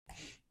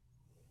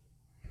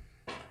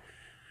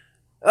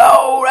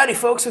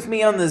folks with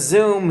me on the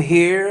Zoom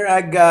here.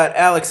 I got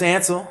Alex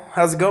Ansel.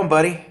 How's it going,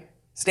 buddy?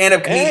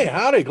 Stand-up Hey, comedian.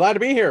 howdy. Glad to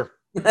be here.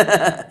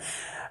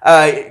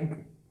 uh,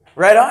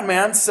 right on,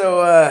 man.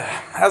 So,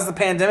 how's the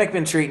pandemic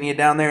been treating you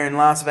down there in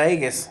Las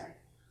Vegas?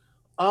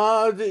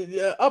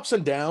 The ups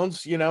and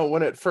downs,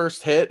 when it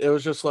first hit, it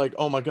was just like,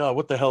 oh my God,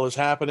 what the hell is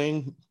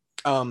happening?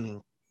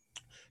 Um,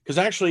 because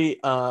actually,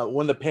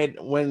 when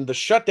the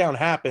shutdown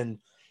happened,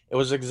 it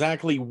was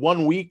exactly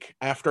 1 week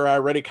after I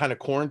already kind of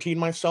quarantined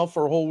myself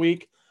for a whole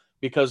week.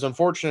 Because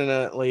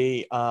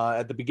unfortunately,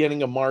 at the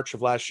beginning of March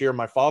of last year,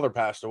 my father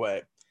passed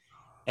away.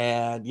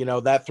 And,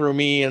 that threw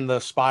me in the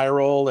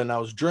spiral, and I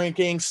was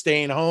drinking,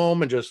 staying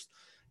home, and just,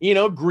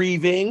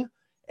 grieving.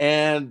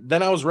 And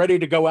then I was ready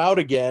to go out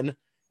again.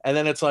 And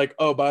then it's like,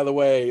 oh, by the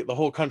way, the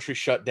whole country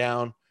shut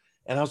down.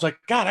 And I was like,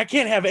 God, I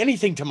can't have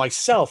anything to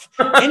myself.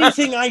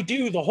 Anything I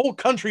do, the whole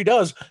country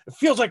does. It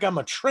feels like I'm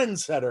a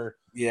trendsetter.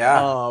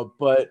 Yeah.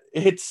 But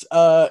it's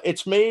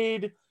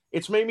made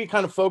me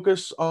kind of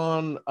focus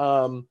on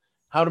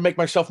how to make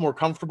myself more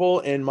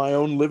comfortable in my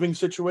own living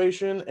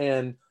situation.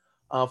 And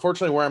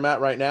fortunately, where I'm at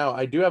right now,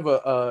 I do have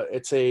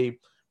it's a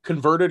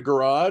converted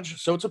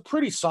garage, so it's a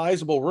pretty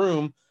sizable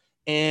room.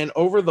 And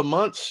over the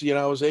months,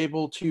 I was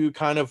able to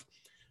kind of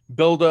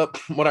build up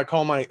what I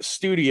call my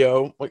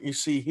studio, what you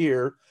see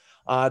here,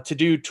 to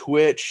do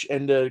Twitch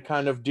and to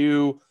kind of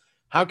do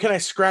how can I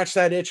scratch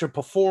that itch of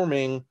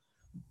performing,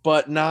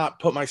 but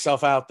not put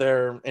myself out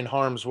there in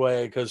harm's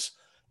way because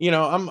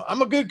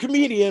I'm a good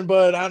comedian,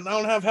 but I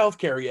don't have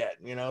healthcare yet,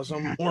 so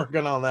I'm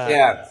working on that.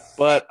 Yeah.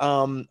 But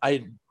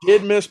I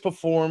did miss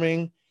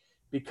performing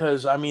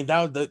because I mean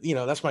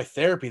that's my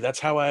therapy.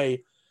 That's how I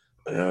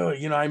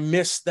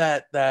missed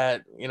that.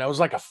 It was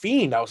like a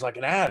fiend. I was like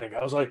an addict.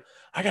 I was like,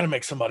 I got to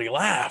make somebody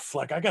laugh.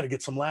 Like I got to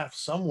get some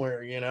laughs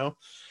somewhere.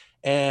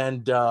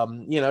 And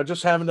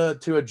just having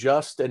to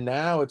adjust. And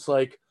now it's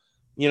like,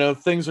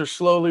 things are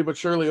slowly but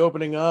surely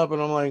opening up,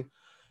 and I'm like,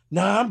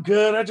 nah, I'm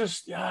good.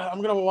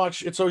 I'm gonna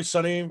watch It's Always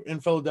Sunny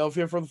in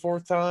Philadelphia for the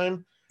fourth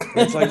time. And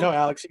it's like, no,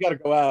 Alex, you got to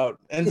go out.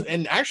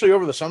 And actually,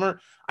 over the summer,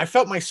 I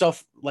felt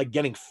myself like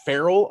getting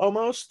feral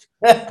almost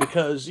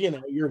because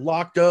you're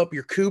locked up,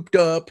 you're cooped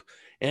up,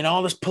 and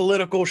all this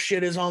political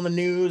shit is on the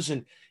news,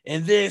 and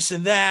this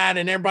and that,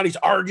 and everybody's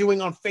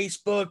arguing on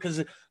Facebook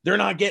because they're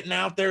not getting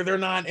out there, they're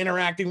not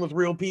interacting with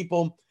real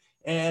people.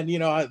 And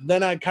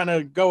then I kind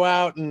of go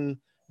out and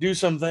do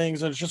some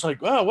things, and it's just like,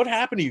 oh, what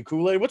happened to you,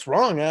 Kool-Aid? What's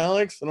wrong,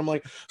 Alex? And I'm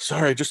like,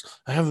 sorry, just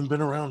I haven't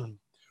been around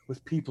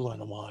with people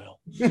in a while.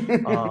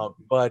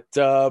 But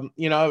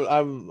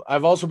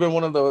I've also been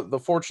one of the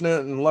fortunate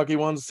and lucky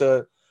ones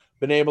to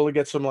been able to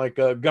get some like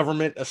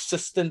government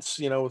assistance,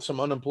 with some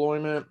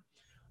unemployment.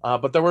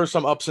 But there were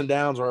some ups and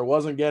downs where I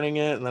wasn't getting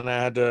it, and then I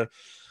had to,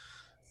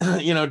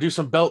 do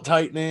some belt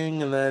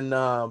tightening, and then,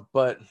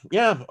 but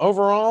yeah,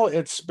 overall,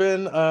 it's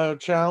been a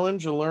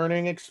challenge, a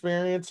learning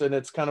experience, and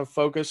it's kind of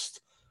focused,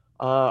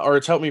 or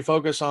it's helped me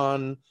focus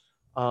on,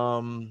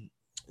 um,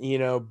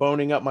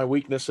 boning up my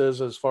weaknesses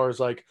as far as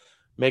like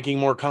making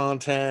more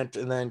content,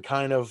 and then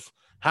kind of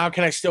how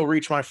can I still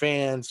reach my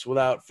fans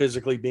without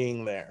physically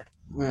being there.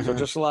 So Mhm.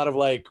 just a lot of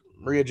like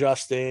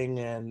readjusting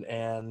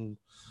and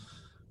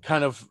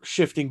kind of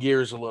shifting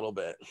gears a little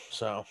bit.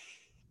 So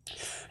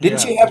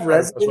Didn't yeah, you that's have probably the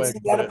best way I residency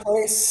can put at a it.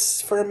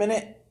 place for a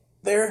minute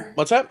there?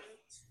 What's that?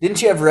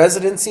 Didn't you have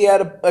residency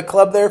at a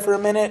club there for a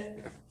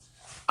minute?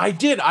 I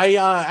did. I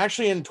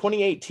actually in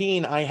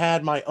 2018 I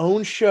had my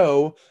own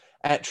show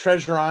at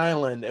Treasure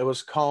Island. It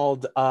was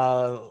called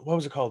what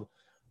was it called?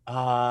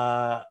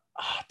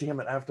 Damn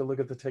it, I have to look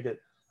at the ticket.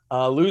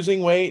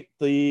 Losing weight,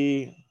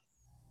 the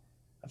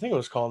I think it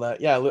was called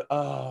that. Yeah,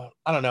 I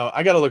don't know.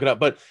 I got to look it up.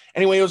 But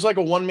anyway, it was like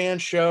a one man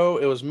show.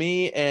 It was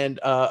me and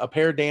a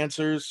pair of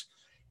dancers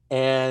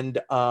and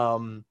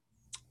crap.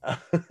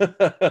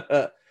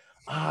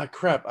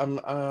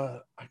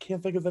 I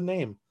can't think of the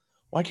name.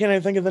 Why can't I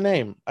think of the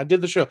name? I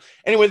did the show.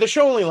 Anyway, the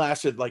show only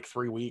lasted like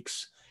 3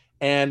 weeks,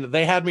 and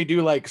they had me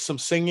do like some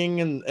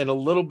singing and a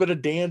little bit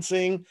of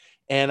dancing.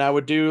 And I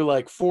would do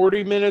like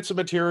 40 minutes of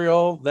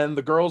material. Then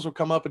the girls would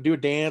come up and do a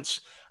dance.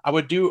 I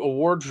would do a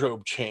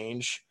wardrobe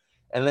change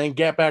and then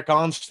get back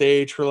on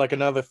stage for like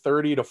another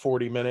 30 to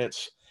 40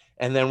 minutes.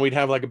 And then we'd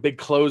have like a big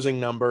closing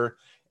number,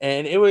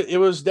 and it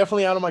was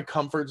definitely out of my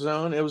comfort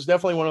zone. It was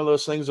definitely one of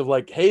those things of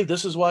like, hey,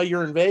 this is why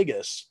you're in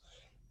Vegas.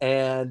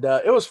 And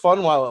it was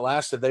fun while it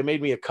lasted. They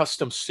made me a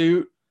custom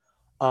suit,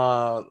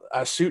 a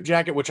suit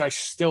jacket, which I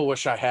still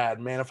wish I had.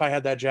 Man, if I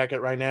had that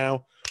jacket right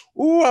now,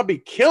 ooh, I'd be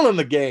killing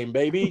the game,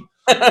 baby.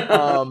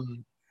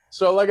 Um,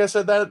 so like I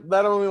said,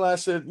 that only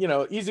lasted,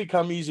 easy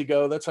come, easy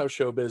go. That's how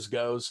showbiz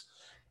goes.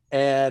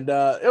 And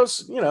it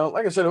was,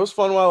 like I said, it was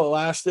fun while it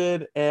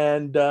lasted,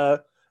 and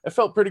it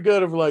felt pretty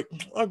good. Of like,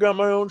 I got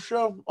my own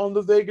show on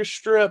the Vegas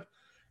Strip,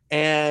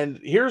 and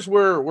here's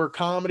where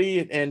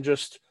comedy and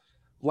just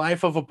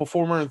life of a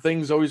performer and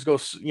things always go,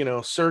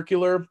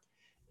 circular.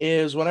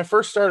 Is when I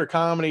first started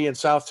comedy in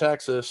South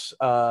Texas,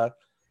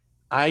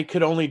 I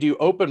could only do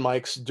open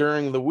mics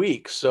during the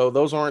week, so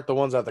those aren't the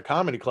ones at the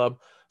comedy club.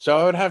 So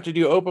I would have to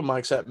do open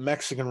mics at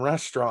Mexican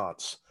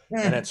restaurants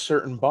and Hmm. at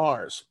certain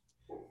bars.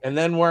 And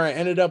then where I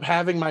ended up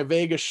having my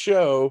Vegas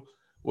show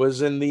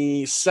was in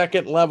the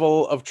second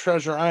level of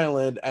Treasure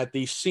Island at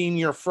the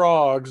Senior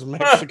Frogs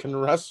Mexican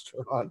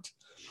restaurant.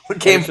 We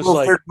And came it's just full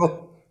like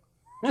circle.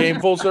 came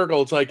full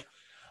circle. It's like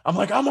I'm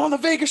on the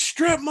Vegas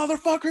Strip,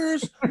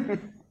 motherfuckers,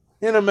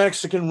 in a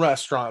Mexican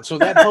restaurant. So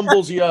that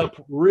humbles you up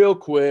real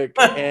quick.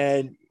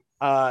 And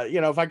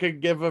if I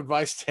could give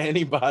advice to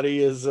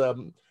anybody is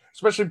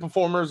especially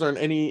performers or in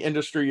any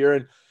industry you're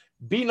in,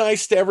 be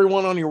nice to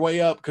everyone on your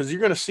way up because you're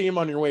going to see them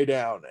on your way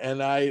down.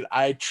 And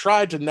I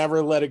tried to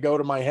never let it go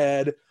to my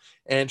head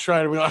and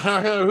try to be like,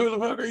 who the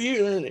fuck are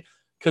you?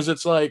 Because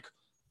it's like,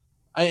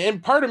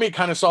 and part of me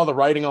kind of saw the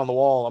writing on the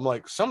wall. I'm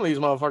like, some of these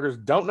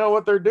motherfuckers don't know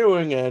what they're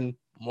doing, and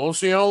we'll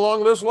see how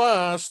long this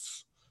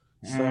lasts.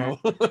 Mm.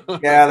 So,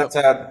 Yeah, that's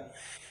how.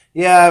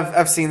 Yeah,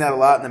 I've seen that a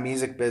lot in the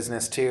music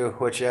business too.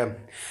 Which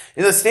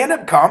the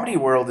stand-up comedy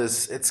world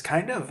it's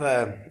kind of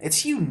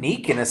it's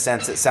unique in a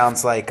sense. It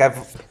sounds like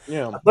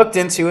yeah, I've looked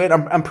into it.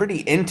 I'm pretty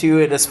into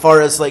it as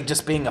far as like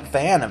just being a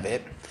fan of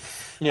it.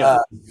 yeah.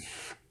 Uh,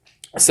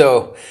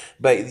 so,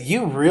 but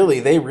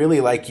they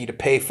really like you to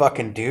pay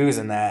fucking dues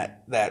in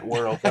that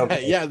world, don't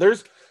they? Yeah,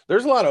 there's a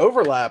lot of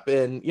overlap,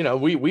 and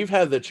we've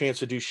had the chance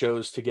to do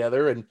shows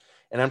together, and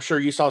I'm sure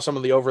you saw some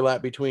of the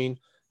overlap between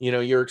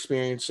your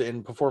experience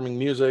in performing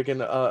music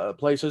and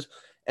places,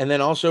 and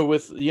then also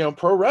with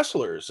pro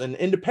wrestlers and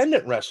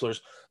independent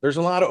wrestlers. There's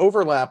a lot of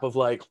overlap of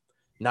like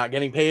not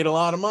getting paid a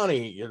lot of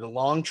money,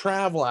 long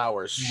travel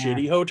hours,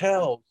 shitty Mhm.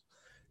 hotels,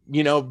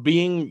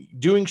 being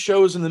doing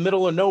shows in the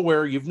middle of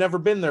nowhere. You've never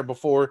been there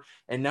before,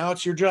 and now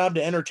it's your job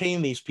to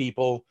entertain these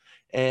people,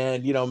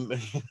 and you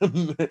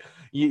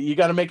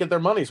got to make it their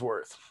money's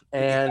worth.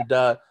 Yeah. And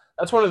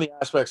that's one of the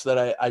aspects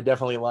that I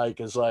definitely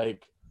like is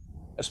like,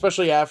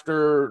 especially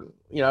after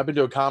I've been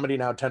doing comedy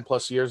now 10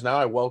 plus years now.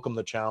 I welcome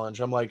the challenge.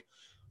 I'm like,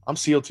 I'm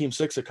SEAL Team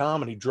 6 of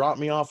comedy. Drop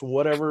me off in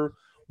whatever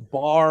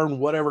bar in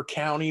whatever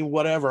county,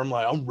 whatever. I'm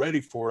like, I'm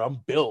ready for it. I'm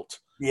built.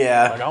 Like,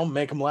 Yeah. I'll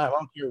make them laugh. I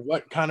don't care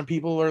what kind of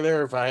people are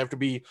there. If I have to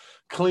be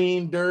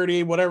clean,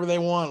 dirty, whatever they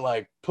want,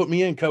 like, put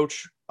me in,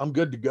 coach. I'm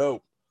good to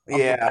go. I'm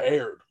Yeah.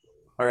 prepared.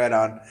 Right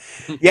on.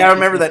 Yeah, I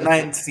remember that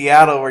night in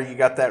Seattle where you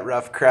got that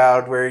rough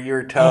crowd where you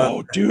were telling.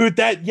 Oh, dude,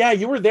 yeah,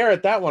 you were there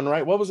at that one,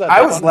 right? What was that? I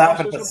The was fun house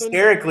laughing or something?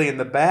 hysterically in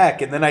the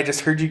back, and then I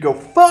just heard you go,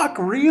 "Fuck,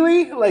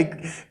 really?"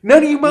 Like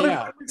none of you Yeah.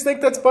 motherfuckers think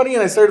that's funny.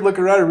 And I started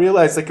looking around and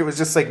realized like it was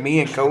just like me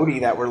and Cody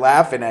that were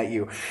laughing at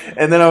you.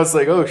 And then I was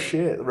like, "Oh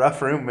shit,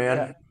 rough room, Yeah.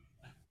 man."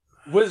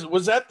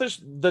 Was that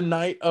the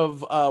night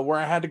of where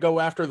I had to go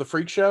after the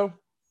freak show?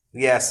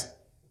 Yes.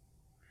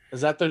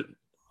 Is that the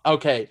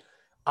okay?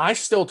 I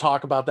still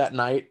talk about that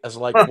night as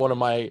like one of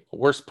my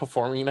worst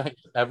performing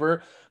nights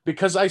ever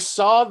because I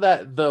saw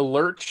that the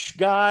lurch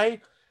guy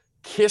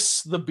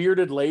kiss the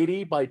bearded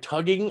lady by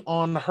tugging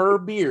on her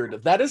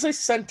beard. That is a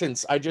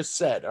sentence I just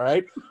said. All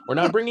right. We're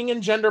not bringing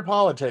in gender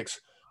politics,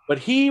 but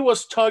he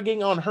was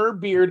tugging on her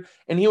beard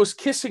and he was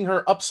kissing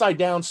her upside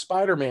down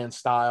Spider Man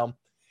style.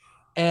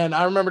 And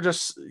I remember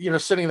just,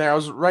 sitting there. I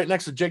was right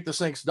next to Jake the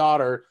Snake's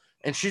daughter,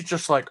 and she's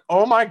just like,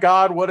 oh my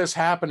God, what is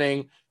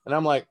happening? And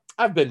I'm like,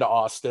 I've been to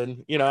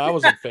Austin. I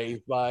wasn't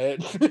phased by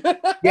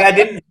Yeah, I it.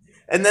 didn't.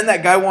 And then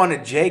that guy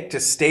wanted Jake to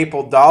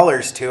staple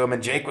dollars to him,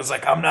 and Jake was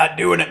like, "I'm not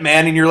doing it,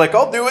 man." And you're like,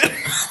 "I'll do it."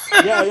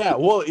 Yeah, yeah.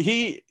 Well,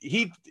 he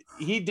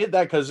did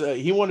that because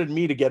he wanted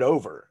me to get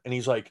over, and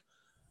he's like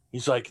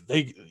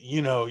they,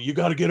 you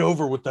got to get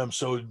over with them,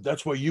 so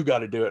that's why you got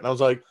to do it. And I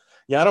was like,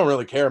 yeah, I don't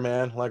really care,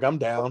 man. Like I'm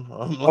down. I'm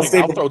I'll like I'll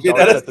staple throw the shit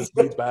out darts of at this it.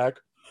 dude's back.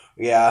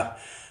 Yeah.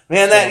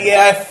 Man, that So,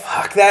 yeah,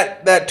 fuck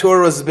that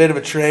tour was a bit of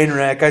a train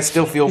wreck. I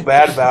still feel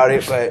bad about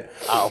it, but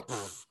oh,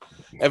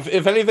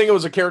 if anything, it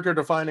was a character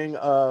defining,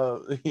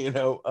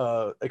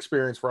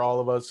 experience for all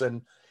of us.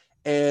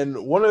 And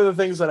one of the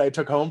things that I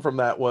took home from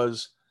that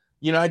was,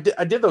 I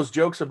did those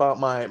jokes about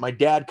my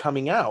dad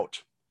coming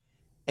out,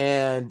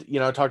 and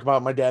I talked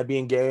about my dad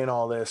being gay and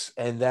all this,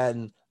 and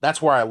then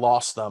that's where I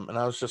lost them, and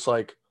I was just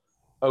like,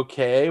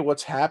 okay,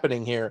 what's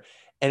happening here?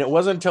 And it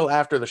wasn't until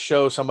after the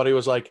show somebody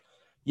was like,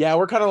 yeah,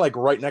 we're kind of like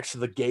right next to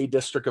the gay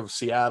district of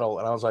Seattle.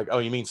 And I was like, oh,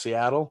 you mean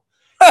Seattle?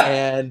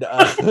 And,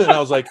 and I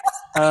was like,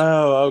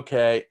 oh,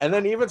 okay. And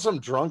then even some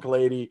drunk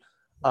lady,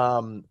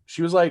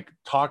 she was like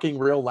talking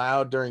real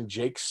loud during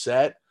Jake's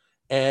set.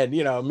 And,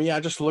 me, I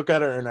just look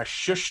at her and I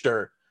shushed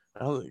her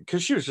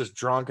because she was just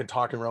drunk and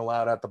talking real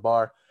loud at the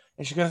bar.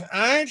 And she goes,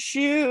 aren't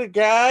you the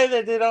guy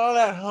that did all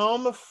that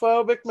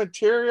homophobic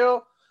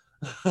material?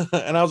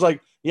 And I was like,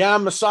 yeah,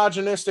 I'm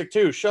misogynistic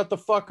too. Shut the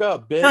fuck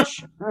up,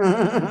 bitch.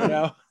 You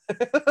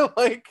know,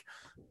 like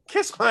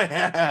kiss my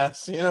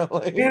ass,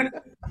 like dude,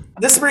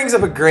 this brings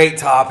up a great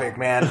topic,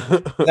 man,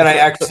 that I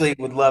actually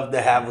would love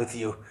to have with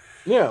you.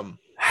 yeah,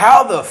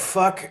 How the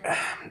fuck,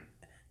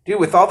 dude,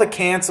 with all the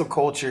cancel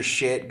culture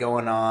shit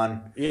going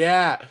on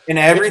yeah. and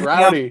It's everything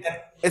else, rowdy.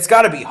 it's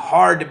got to be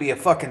hard to be a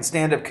fucking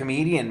stand-up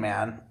comedian,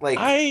 man. Like,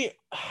 I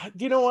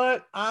you know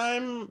what?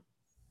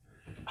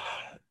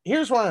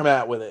 Here's where I'm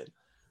at with it.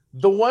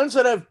 The ones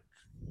that have,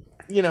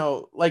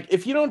 like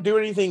if you don't do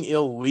anything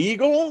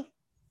illegal,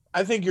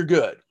 I think you're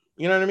good.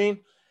 You know what I mean?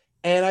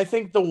 And I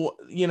think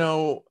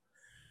the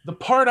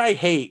part I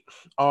hate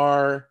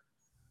are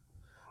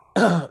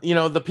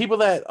the people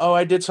that, oh,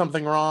 I did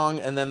something wrong,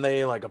 and then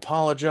they like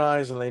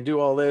apologize and they do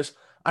all this.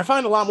 I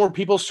find a lot more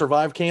people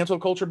survive cancel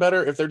culture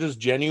better if they're just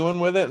genuine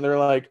with it and they're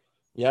like,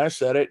 yeah, I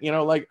said it.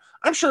 Like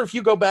I'm sure if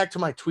you go back to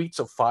my tweets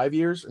of 5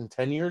 years and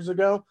 10 years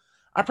ago,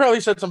 I probably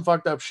said some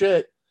fucked up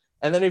shit.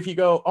 And then if you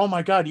go, oh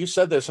my God, you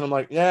said this, and I'm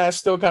like, yeah, I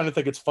still kind of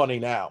think it's funny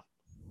now.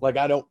 Like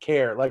I don't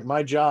care. Like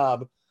my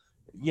job,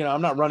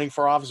 I'm not running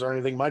for office or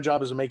anything. My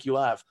job is to make you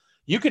laugh.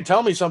 You can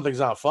tell me something's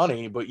not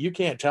funny, but you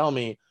can't tell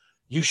me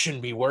you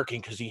shouldn't be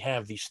working because you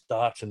have these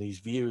thoughts and these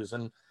views.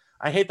 And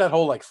I hate that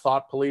whole like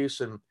thought police.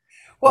 And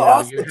Well, you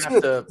also have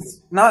too, to,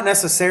 it's not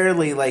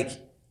necessarily like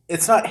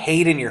it's not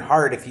hate in your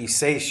heart if you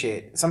say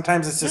shit.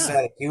 Sometimes it's just yeah,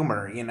 out of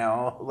humor,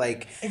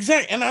 like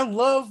exactly. And I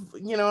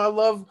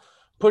love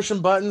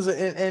pushing buttons,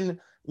 and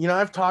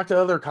I've talked to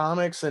other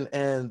comics,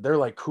 and they're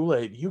like,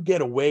 Kool-Aid, you get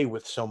away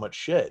with so much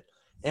shit.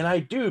 And I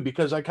do,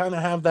 because I kind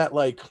of have that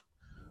like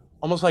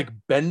almost like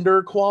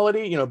Bender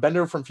quality,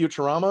 Bender from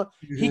Futurama.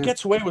 He Mhm.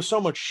 gets away with so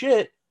much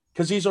shit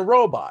because he's a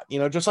robot,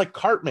 just like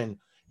Cartman.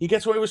 He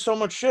gets away with so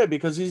much shit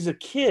because he's a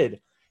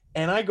kid.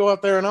 And I go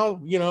out there and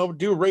I'll,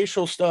 do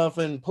racial stuff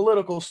and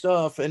political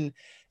stuff, and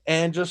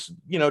just,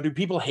 do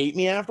people hate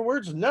me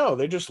afterwards? No,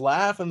 they just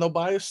laugh and they'll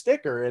buy a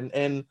sticker.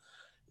 And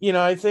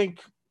I think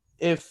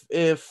if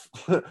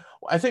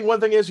I think one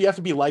thing is you have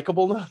to be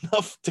likable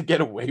enough to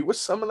get away with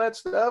some of that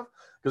stuff.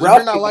 Because if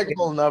you're not Ralphie,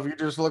 likable enough, you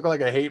just look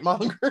like a hate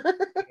monger.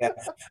 yeah,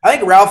 I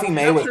think Ralphie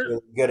May I'm was sure.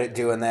 really good at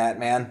doing that,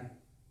 man.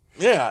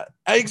 Yeah,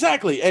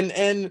 exactly.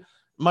 And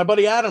my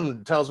buddy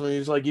Adam tells me,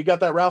 he's like, you got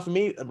that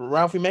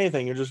Ralphie May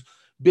thing. You're just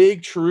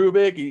big,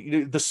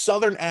 cherubic. The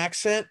Southern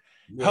accent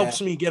Yeah.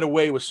 helps me get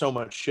away with so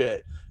much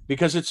shit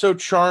because it's so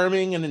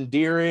charming and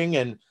endearing.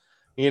 And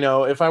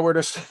if I were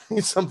to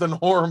say something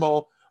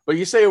horrible, but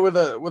you say it with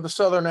a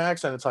Southern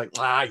accent, it's like,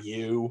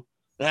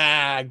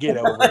 get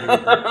over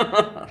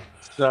here.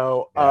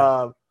 So,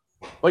 Yeah.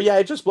 but yeah,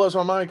 it just blows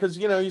my mind because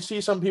you see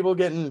some people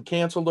getting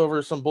canceled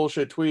over some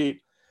bullshit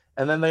tweet,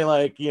 and then they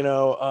like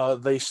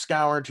they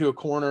scour into a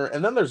corner,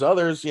 and then there's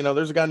others.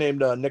 There's a guy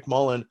named Nick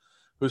Mullen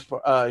who's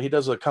he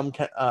does a Come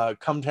Town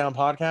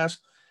podcast,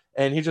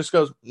 and he just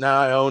goes,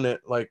 "Nah, I own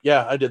it." Like,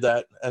 yeah, I did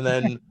that, and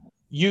then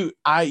you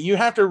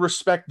have to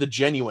respect the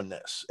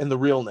genuineness and the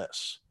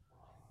realness,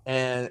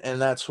 and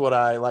that's what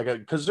I like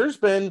because there's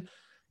been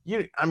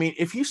I mean,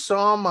 if you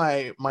saw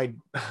my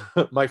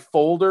my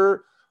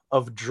folder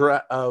of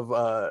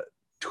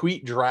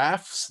tweet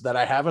drafts that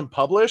I haven't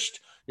published,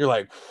 you're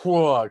like,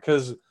 whoa,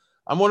 because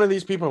I'm one of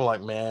these people who are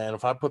like, man,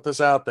 if I put this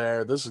out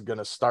there, this is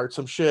gonna start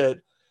some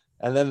shit.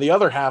 And then the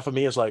other half of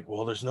me is like,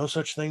 well, there's no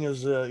such thing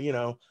as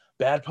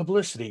bad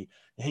publicity.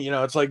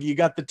 It's like you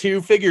got the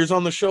two figures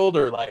on the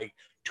shoulder, like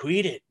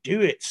tweet it,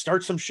 do it,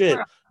 start some shit.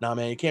 Nah,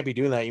 man, you can't be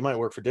doing that. You might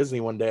work for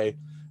Disney one day.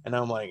 And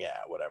I'm like, yeah,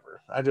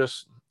 whatever. I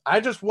just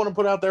want to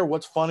put out there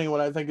what's funny, what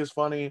I think is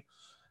funny.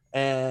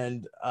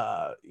 And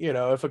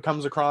if it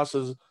comes across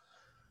as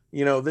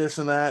this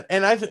and that.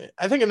 And I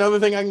think another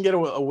thing I can get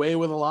away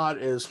with a lot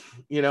is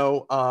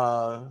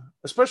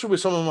especially with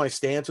some of my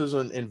stances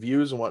and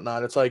views and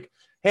whatnot. It's like,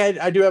 hey,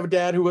 I do have a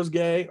dad who was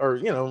gay, or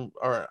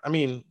I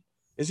mean,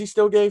 is he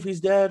still gay if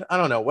he's dead? I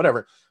don't know,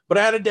 whatever. But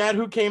I had a dad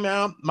who came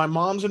out. My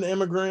mom's an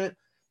immigrant,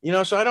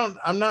 so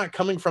I'm not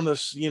coming from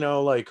this,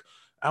 like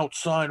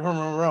outside.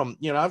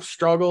 I've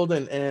struggled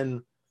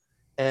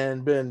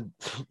and been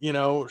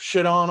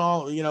shit on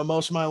all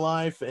most of my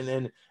life,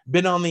 and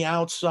been on the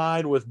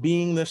outside with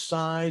being this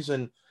size,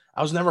 and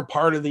I was never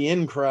part of the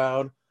in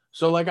crowd.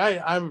 So like I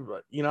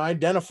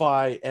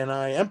identify and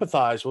I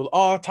empathize with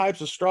all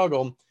types of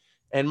struggle,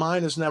 and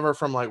mine is never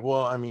from like,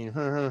 well, I mean,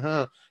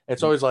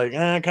 it's always like,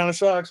 it kind of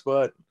sucks,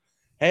 but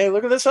hey,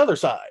 look at this other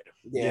side,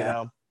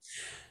 Yeah.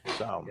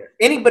 so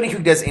Anybody who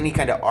does any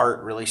kind of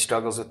art really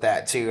struggles with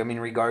that too. I mean,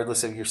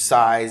 regardless of your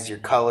size, your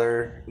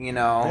color.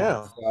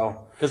 yeah,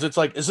 So, because it's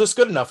like, is this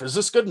good enough, is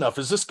this good enough,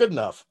 is this good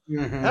enough?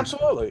 hmm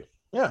Absolutely,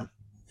 yeah.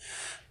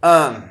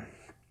 um,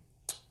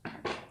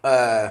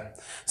 uh,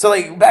 so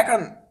like back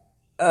on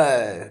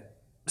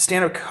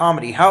stand-up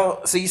comedy.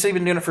 So you say you've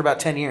been doing it for about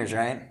 10 years,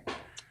 right?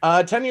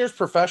 10 years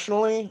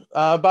professionally,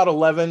 about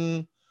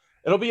 11.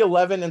 It'll be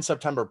 11 in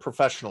September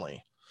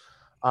professionally.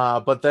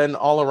 But then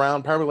all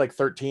around, probably like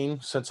 13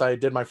 since I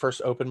did my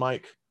first open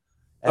mic.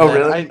 And Oh, then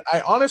really?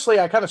 I honestly,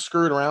 I kind of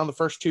screwed around the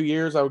first 2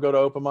 years. I would go to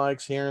open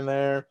mics here and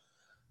there,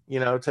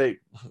 take,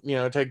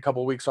 take a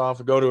couple of weeks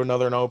off, go to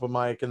another an open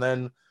mic. And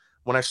then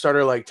when I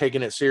started like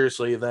taking it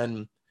seriously,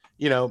 then,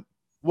 you know,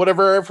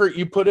 whatever effort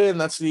you put in,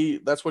 that's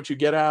what you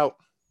get out.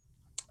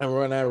 And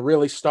when I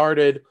really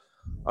started,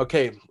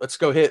 okay, let's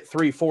go hit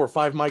 3, 4,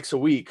 5 mics a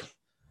week.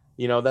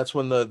 That's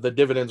when the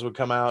dividends would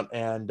come out,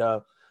 and I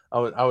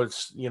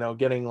was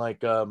getting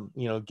like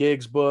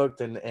gigs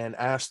booked and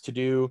asked to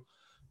do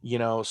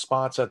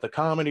spots at the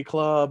comedy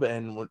club,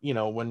 and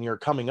when you're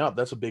coming up,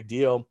 that's a big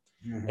deal,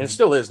 and it Hmm.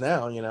 still is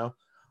now.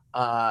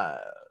 Uh,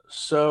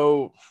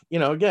 so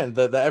again,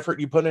 the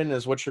effort you put in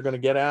is what you're going to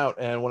get out,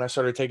 and when I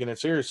started taking it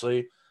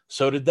seriously,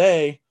 so did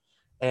they.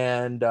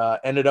 and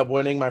ended up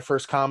winning my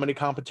first comedy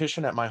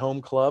competition at my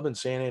home club in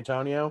San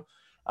Antonio.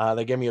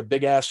 They gave me a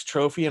big ass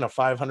trophy and a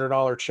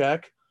 $500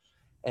 check.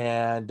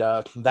 And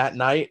that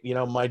night,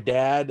 my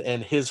dad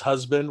and his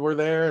husband were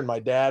there. And my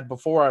dad,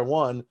 before I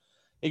won,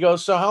 he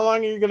goes, "So how long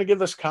are you going to give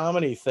this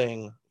comedy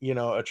thing,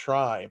 a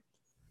try?"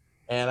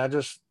 And I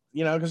just,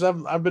 because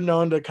I've been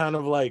known to kind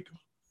of like,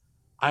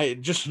 I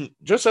just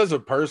as a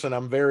person,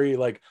 I'm very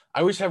like, I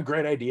always have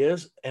great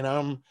ideas, and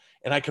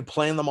I could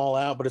plan them all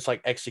out, but it's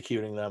like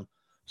executing them.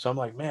 So I'm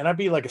like, man, I'd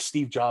be like a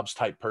Steve Jobs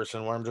type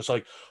person where I'm just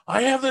like,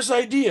 I have this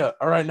idea.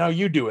 All right, now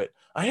you do it.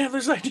 I have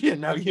this idea.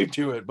 Now you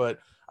do it. But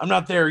I'm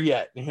not there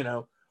yet.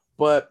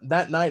 But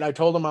that night I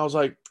told him, I was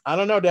like, I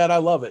don't know, Dad, I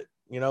love it.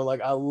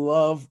 Like I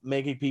love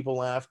making people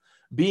laugh,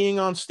 being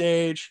on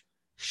stage,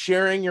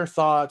 sharing your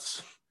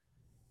thoughts,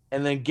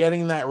 and then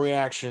getting that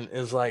reaction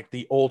is like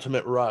the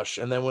ultimate rush.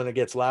 And then when it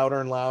gets louder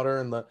and louder,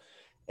 and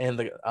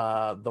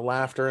the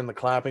laughter and the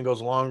clapping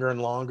goes longer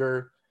and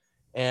longer,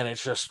 and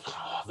it's just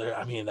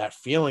I mean, that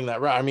feeling,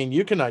 I mean,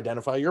 you can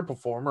identify your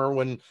performer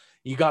when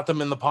you got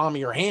them in the palm of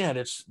your hand.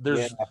 Yeah.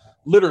 There's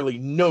literally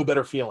no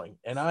better feeling,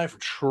 and I've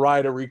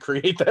tried to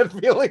recreate that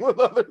feeling with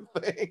other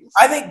things.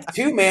 I think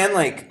too, man,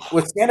 like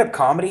with stand-up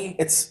comedy,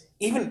 it's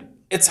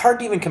hard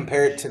to even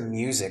compare it to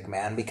music,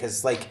 man,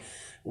 because like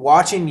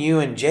watching you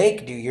and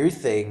Jake do your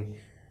thing,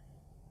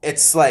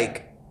 it's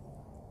like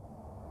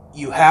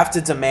you have to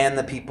demand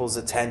the people's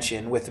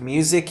attention. With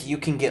music, you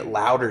can get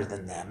louder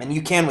than them. And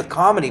you can with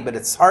comedy, but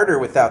it's harder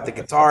without the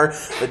guitar,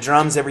 the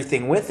drums,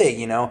 everything with it.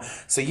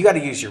 So you got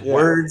to use your Yeah.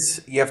 words.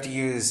 You have to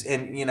use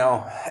and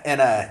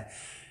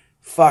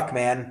fuck,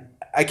 man.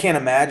 I can't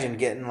imagine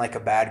getting like a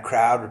bad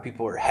crowd where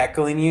people are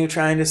heckling you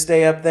trying to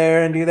stay up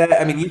there and do that.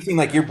 I mean, you seem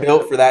like you're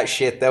built for that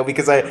shit though,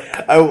 because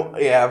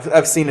yeah,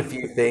 I've seen a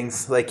few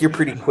things. Like you're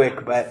pretty quick,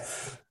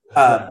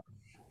 um,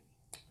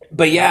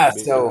 but Have yeah, to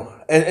be. so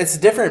it's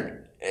different.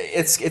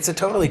 It's a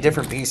totally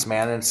different beast,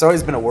 man, and it's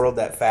always been a world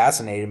that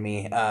fascinated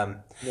me.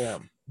 Yeah.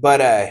 But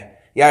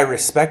yeah, I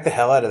respect the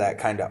hell out of that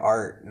kind of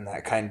art and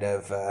that kind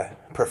of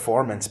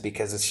performance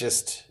because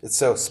it's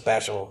so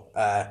special.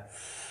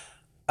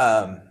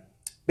 Um,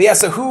 but yeah,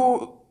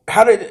 so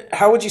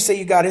how would you say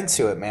you got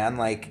into it, man?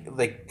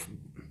 Like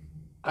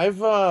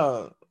I've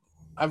uh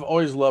I've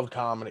always loved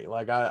comedy.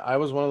 Like I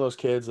was one of those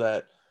kids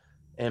that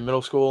in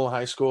middle school and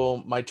high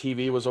school, my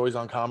TV was always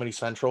on Comedy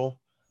Central,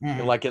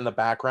 mhm. like in the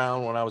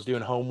background when I was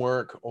doing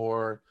homework,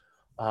 or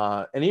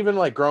and even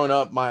like growing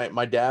up,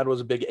 my dad was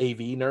a big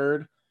AV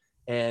nerd,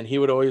 and he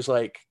would always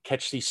like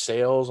catch these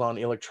sales on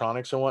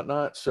electronics and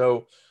whatnot.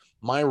 So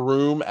my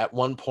room at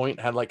one point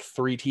had like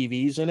three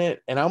TVs in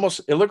it, and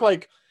it looked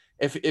like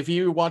if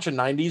you watch a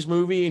 90s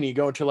movie and you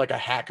go into like a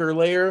hacker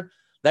layer,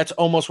 that's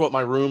almost what my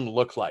room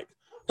looked like.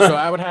 So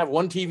I would have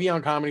one TV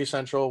on Comedy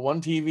Central,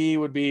 one TV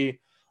would be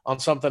on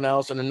something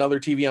else, and another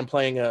TV I'm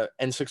playing a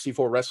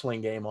N64 wrestling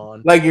game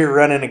on. Like you're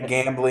running a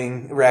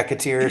gambling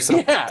racketeer or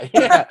something. Yeah,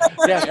 yeah,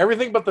 yeah.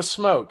 Everything but the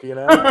smoke. And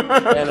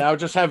I would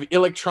just have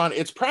electron.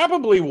 It's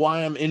probably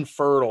why I'm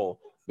infertile,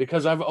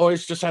 because I've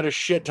always just had a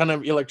shit ton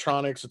of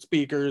electronics and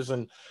speakers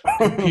and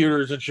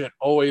computers and shit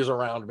always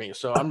around me.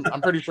 So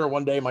I'm pretty sure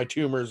one day my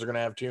tumors are gonna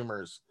have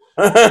tumors.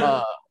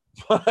 Uh,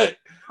 but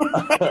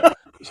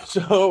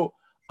so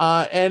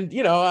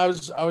and I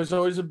was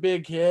always a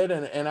big kid,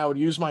 and I would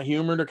use my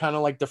humor to kind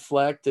of like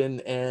deflect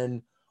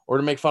and or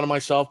to make fun of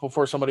myself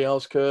before somebody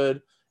else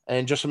could,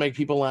 and just to make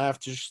people laugh,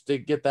 just to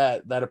get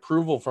that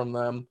approval from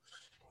them.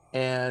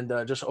 And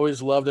just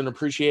always loved and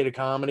appreciated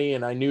comedy,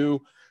 and I knew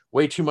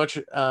way too much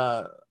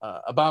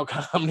about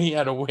comedy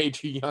at a way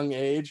too young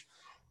age.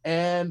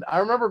 And I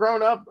remember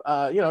growing up,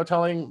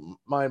 telling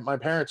my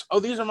parents, "Oh,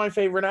 these are my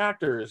favorite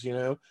actors."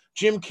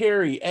 Jim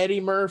Carrey,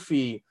 Eddie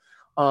Murphy,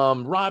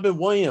 Robin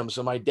Williams.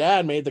 And my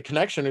dad made the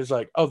connection. He's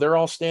like, "Oh, they're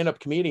all stand-up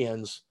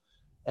comedians."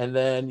 And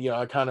then,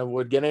 I kind of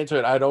would get into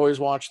it. I'd always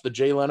watch the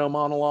Jay Leno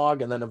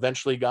monologue, and then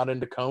eventually got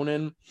into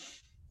Conan,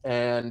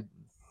 and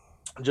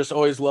just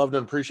always loved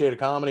and appreciated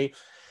comedy.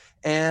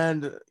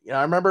 And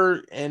I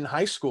remember in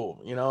high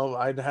school,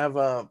 I'd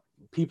have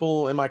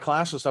people in my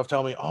class and stuff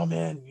tell me, "Oh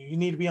man, you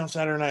need to be on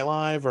Saturday Night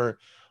Live," or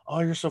 "Oh,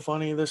 you're so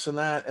funny," this and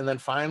that. And then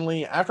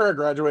finally, after I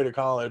graduated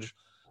college,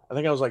 I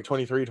think I was like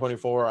 23,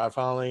 24, I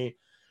finally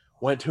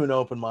went to an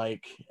open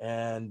mic,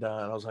 and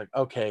I was like,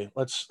 "Okay,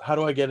 how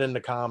do I get into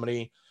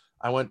comedy?"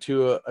 I went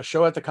to a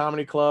show at the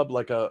comedy club,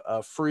 like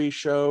a free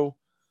show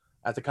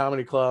at the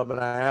comedy club, and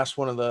I asked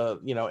one of the,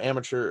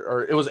 amateur,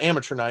 or it was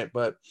amateur night,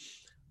 but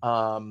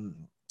um,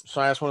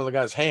 so I asked one of the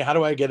guys, "Hey, how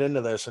do I get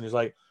into this?" And he's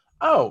like,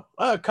 "Oh,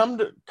 come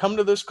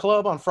to this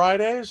club on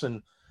Fridays,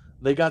 and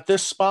they got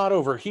this spot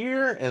over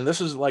here." And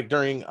this is like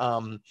during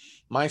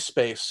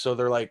MySpace, so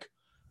they're like,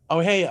 "Oh,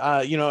 hey,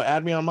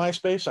 add me on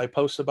MySpace. I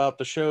post about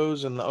the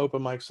shows and the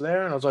open mics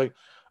there." And I was like,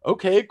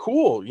 "Okay,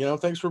 cool.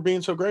 Thanks for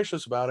being so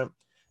gracious about it."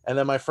 And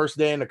then my first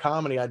day into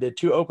comedy, I did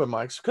two open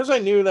mics because I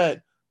knew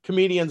that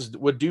comedians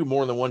would do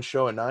more than one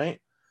show a night.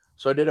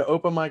 So I did an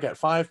open mic at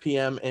 5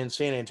 p.m. in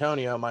San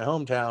Antonio, my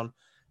hometown,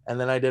 and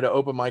then I did an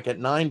open mic at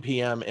 9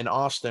 p.m. in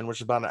Austin, which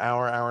is about an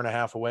hour and a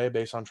half away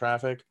based on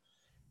traffic.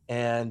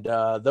 and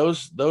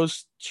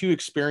those two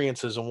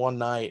experiences in one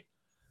night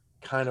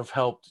kind of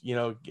helped,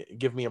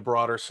 give me a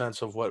broader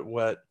sense of what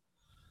what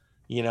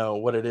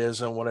it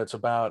is and what it's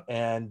about.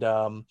 And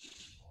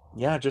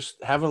yeah,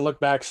 just haven't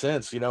looked back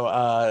since.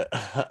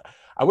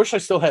 I wish I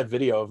still had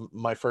video of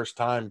my first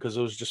time, because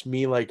it was just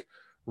me like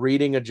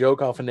reading a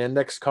joke off an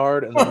index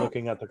card and then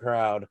looking at the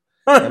crowd.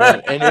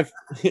 And if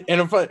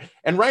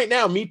and right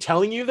now, me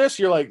telling you this,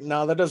 you're like,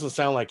 no, that doesn't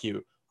sound like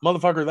you,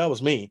 motherfucker. That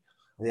was me.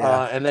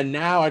 Yeah. And then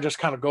now I just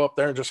kind of go up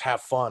there and just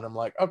have fun. I'm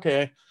like,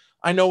 okay,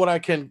 I know what I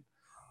can,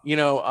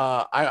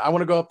 I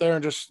want to go up there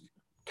and just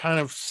kind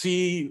of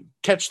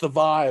catch the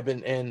vibe,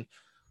 and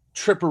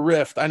trip a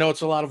rift. I know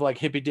it's a lot of like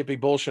hippy dippy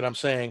bullshit I'm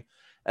saying.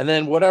 And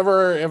then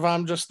whatever, if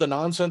I'm just the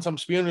nonsense I'm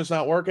spewing is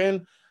not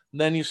working,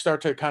 then you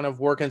start to kind of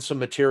work in some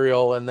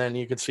material, and then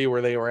you can see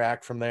where they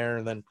react from there,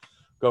 and then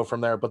go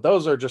from there. But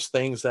those are just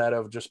things that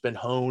have just been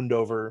honed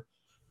over,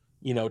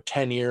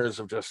 10 years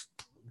of just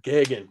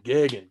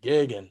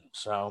gigging.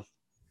 So,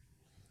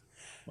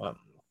 but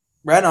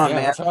Right on, yeah,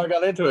 man. that's how I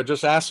got into it.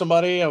 Just ask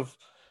somebody of,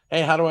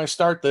 hey, how do I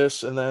start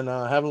this? And then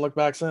haven't looked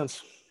back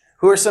since.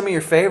 Who are some of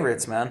your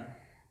favorites, man?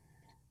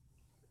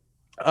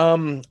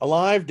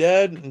 Alive,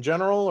 dead in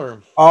general,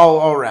 or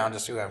All around,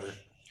 just whoever.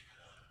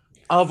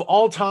 of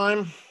all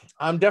time,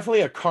 I'm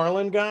definitely a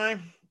Carlin guy.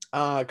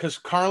 Because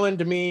Carlin,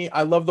 to me,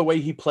 I love the way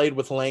he played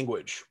with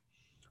language.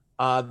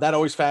 That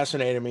always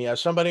fascinated me. As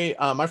somebody,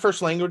 my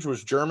first language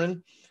was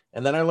German,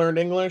 and then I learned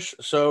English.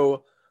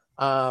 So,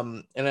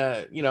 and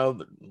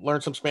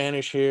learned some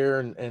Spanish here,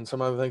 and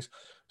some other things.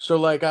 So,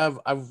 like, I've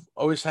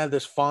always had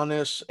this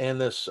fondness and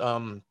this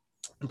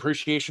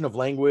appreciation of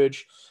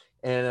language,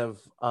 and of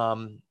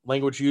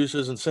language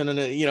uses and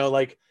synonym.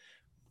 Like,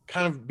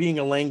 kind of being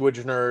a language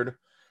nerd,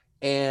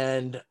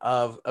 and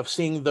of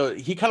seeing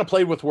he kind of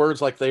played with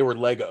words like they were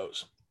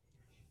Legos.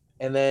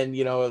 And then,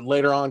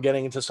 later on,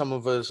 getting into some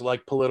of his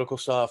like political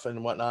stuff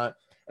and whatnot.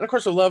 And of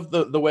course, I love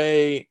the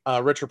way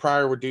Richard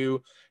Pryor would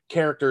do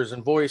characters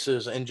and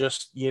voices, and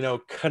just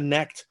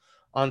connect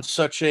on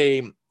such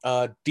a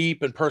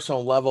deep and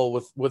personal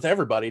level with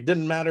everybody. It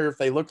didn't matter if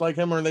they looked like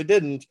him or they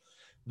didn't.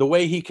 The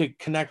way he could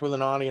connect with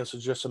an audience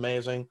is just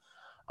amazing.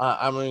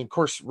 I mean, of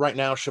course, right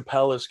now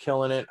Chappelle is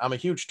killing it. I'm a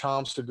huge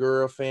Tom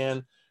Segura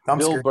fan.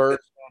 Tom's Bill great. Burr,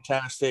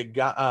 fantastic.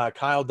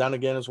 Kyle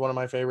Dunnigan is one of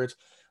my favorites.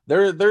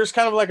 There's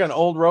kind of like an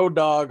old road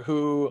dog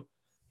who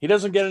he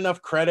doesn't get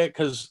enough credit,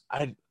 because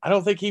I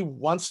don't think he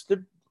wants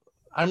to.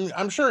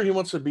 I'm sure he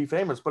wants to be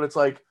famous, but it's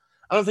like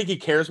I don't think he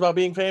cares about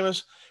being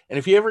famous. And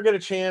if you ever get a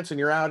chance and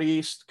you're out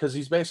east, because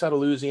he's based out of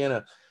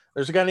Louisiana,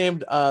 there's a guy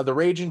named the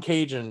Raging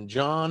Cajun,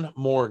 John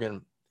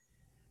Morgan.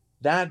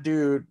 That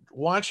dude,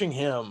 watching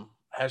him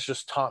has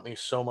just taught me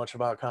so much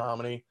about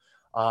comedy.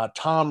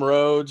 Tom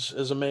Rhodes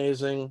is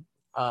amazing.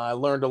 I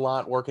learned a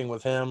lot working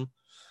with him.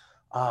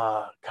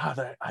 God,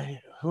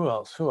 who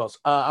else? Who else?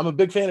 I'm a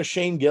big fan of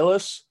Shane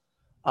Gillis,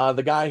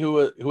 the guy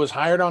who was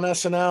hired on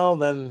SNL,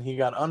 then he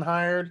got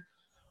unhired.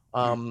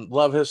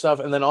 Love his stuff,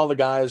 and then all the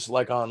guys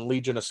like on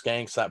Legion of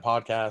Skanks, that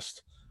podcast,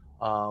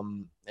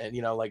 and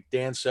like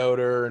Dan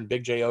Soder and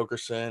Big J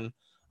Okerson,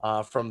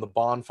 from the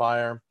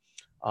Bonfire.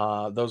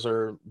 Those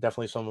are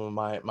definitely some of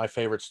my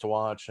favorites to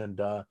watch. And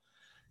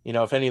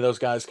if any of those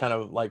guys kind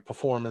of like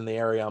perform in the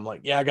area, I'm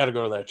like, yeah, I got to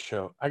go to that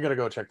show. I got to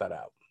go check that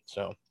out.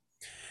 So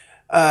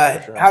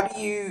for sure. How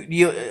you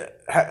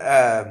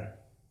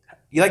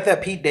like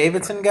that Pete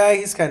Davidson guy?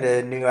 He's kind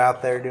of new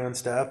out there doing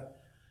stuff.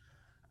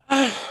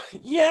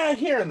 Yeah,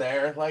 here and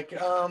there. Like,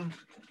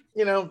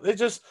 it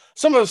just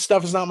some of the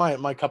stuff is not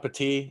my cup of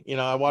tea.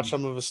 I watch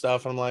some of his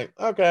stuff and I'm like,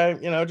 okay,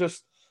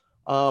 just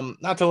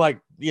not to like,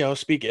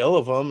 speak ill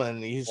of him,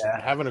 and he's Yeah,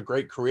 having a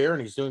great career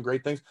and he's doing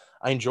great things.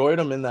 I enjoyed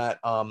him in that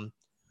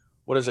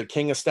what is it,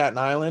 King of Staten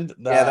Island?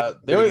 yeah, that's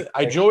pretty good.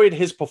 I enjoyed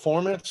his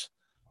performance,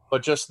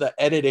 but just the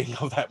editing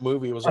of that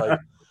movie was like,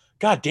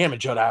 God damn it,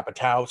 Judd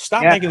Apatow,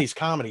 stop Yeah, making these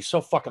comedies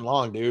so fucking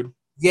long, dude.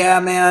 yeah,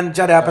 man.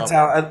 Judd Um,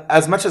 Apatow.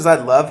 As much as I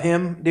love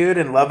him, dude,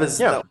 and love his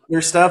yeah, the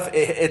other stuff,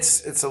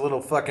 it's a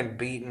little fucking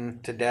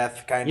beaten to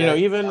death, kind of.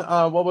 even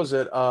what was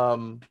it?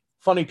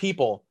 Funny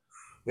People.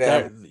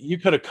 Yeah, That you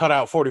could have cut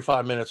out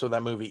 45 minutes of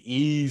that movie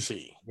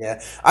easy. yeah.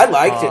 I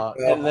liked it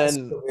though. And I then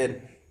still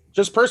did.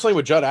 just personally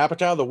with Judd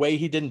Apatow, the way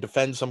he didn't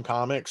defend some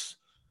comics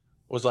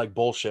was like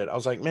bullshit. I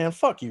was like, man,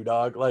 fuck you,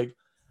 dog. Like,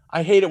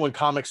 I hate it when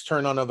comics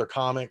turn on other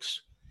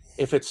comics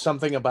if it's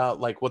something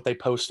about like what they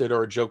posted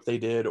or a joke they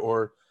did.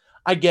 Or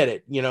I get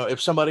it,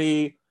 if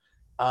somebody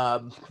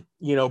um,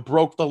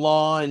 broke the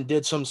law and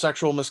did some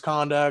sexual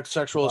misconduct,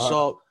 sexual Uh,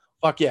 assault,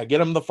 fuck yeah, get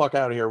them the fuck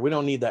out of here. We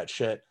don't need that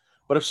shit.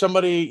 But if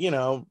somebody,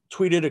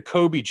 tweeted a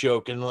Kobe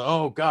joke and,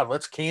 oh God,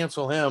 let's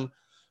cancel him.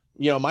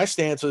 My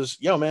stance is,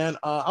 yo, man,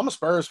 I'm a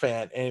Spurs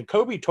fan and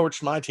Kobe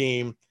torched my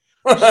team.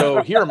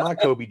 So here are my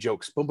Kobe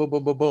jokes. Boom, boom,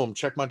 boom, boom, boom.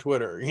 Check my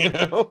Twitter. yeah,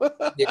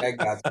 I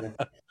got you.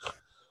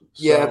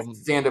 Yeah, So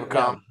it's stand-up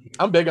yeah, comedy.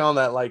 I'm big on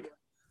that. Like,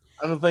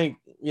 I don't think,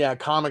 yeah,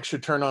 comics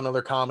should turn on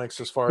other comics,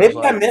 as far as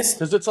Maybe I like, missed.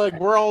 because it's like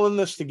we're all in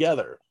this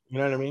together. You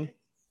know what I mean?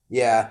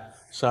 Yeah,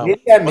 So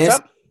maybe I what's missed.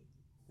 up?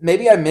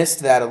 Maybe I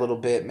missed that a little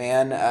bit,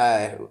 man.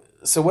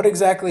 So what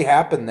exactly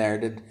happened there?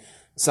 Did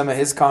some of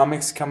his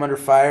comics come under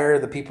fire?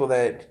 The people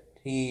that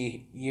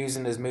he used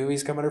in his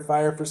movies come under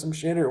fire for some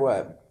shit or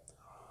what?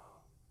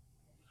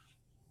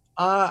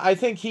 I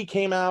think he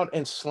came out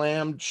and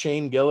slammed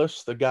Shane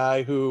Gillis, the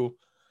guy who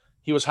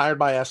he was hired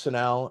by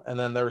SNL, and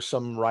then there was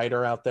some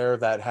writer out there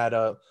that had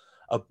a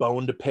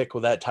bone to pick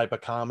with that type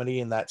of comedy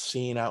and that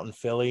scene out in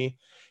Philly.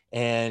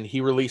 And he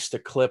released a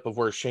clip of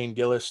where Shane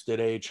Gillis did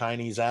a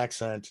Chinese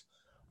accent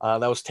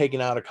that was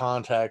taken out of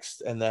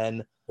context. And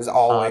then It was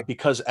always.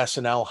 because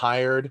SNL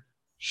hired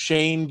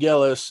Shane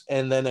Gillis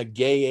and then a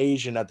gay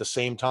Asian at the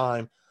same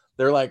time,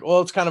 they're like,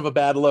 well, it's kind of a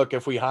bad look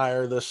if we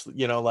hire this,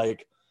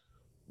 like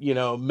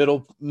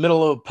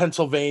middle of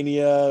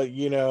Pennsylvania,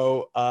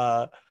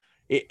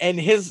 and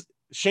his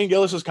Shane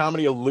Gillis's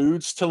comedy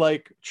alludes to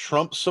like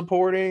Trump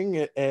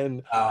supporting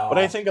and but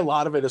I Oh. think a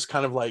lot of it is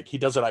kind of like he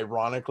does it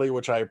ironically,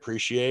 which I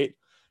appreciate.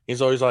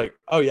 He's always like,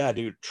 "Oh yeah,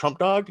 dude, Trump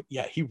dog,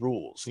 yeah, he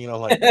rules."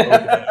 Like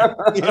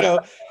okay,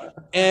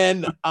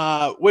 and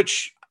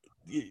which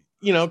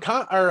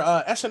or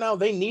SNL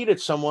they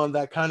needed someone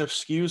that kind of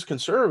skews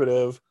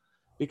conservative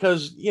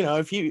because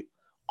if you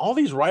all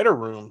these writer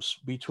rooms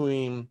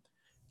between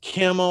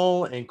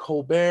Kimmel and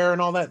Colbert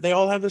and all that, they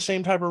all have the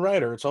same type of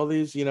writer. It's all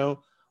these,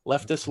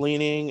 leftist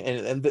leaning,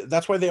 and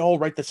that's why they all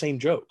write the same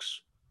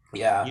jokes.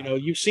 Yeah.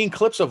 You've seen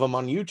clips of them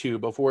on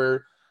YouTube of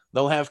where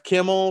they'll have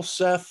Kimmel,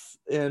 Seth,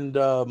 and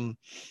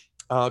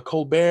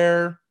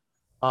Colbert,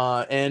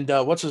 and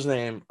what's his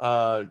name?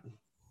 The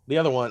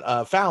other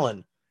one,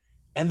 Fallon,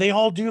 and they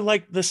all do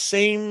like the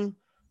same,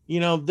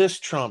 this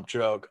Trump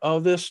joke, oh,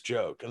 this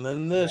joke, and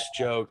then this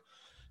joke.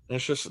 And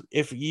it's just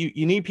if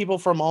you need people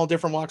from all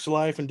different walks of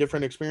life and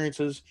different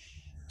experiences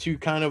to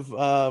kind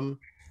of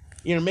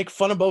make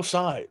fun of both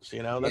sides.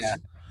 Yeah.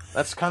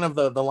 That's kind of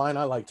the line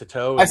I like to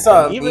toe. I And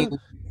saw a even meme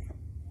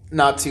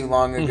not too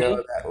long ago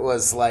Mhm. that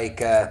was like,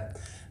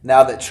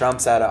 now that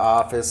Trump's out of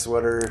office,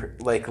 what are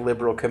like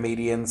liberal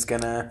comedians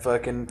gonna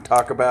fucking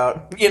talk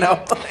about?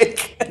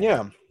 Like.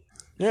 Yeah,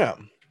 yeah.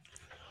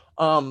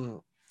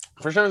 Um,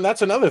 for sure. And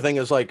that's another thing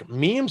is like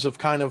memes have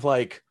kind of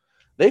like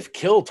they've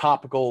killed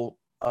topical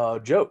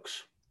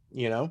jokes,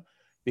 you know,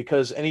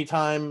 because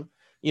anytime,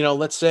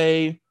 let's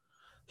say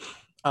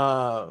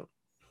uh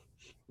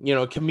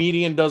a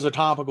comedian does a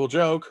topical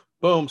joke,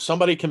 boom,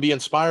 somebody can be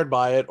inspired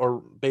by it or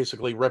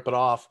basically rip it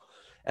off.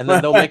 And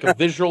then they'll make a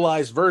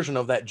visualized version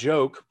of that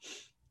joke.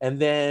 And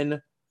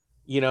then,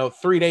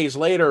 3 days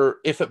later,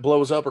 if it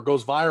blows up or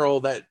goes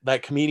viral,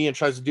 that comedian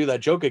tries to do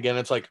that joke again.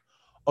 It's like,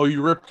 oh,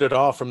 you ripped it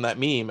off from that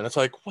meme. And it's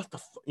like, what the,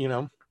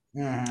 Mhm.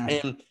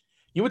 and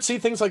you would see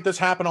things like this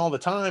happen all the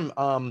time.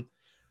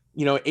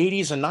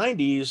 80s and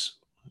 90s,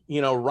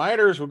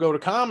 writers would go to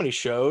comedy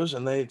shows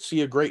and they'd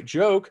see a great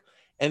joke.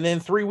 And then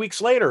 3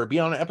 weeks later, be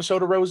on an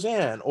episode of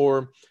Roseanne.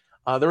 Or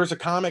there was a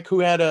comic who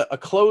had a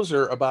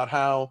closer about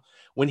how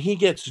when he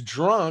gets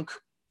drunk,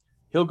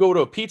 he'll go to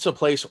a pizza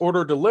place,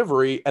 order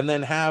delivery, and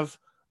then have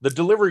the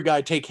delivery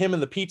guy take him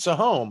and the pizza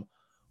home.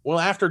 Well,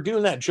 after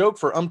doing that joke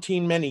for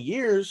umpteen many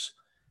years,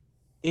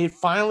 it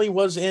finally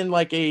was in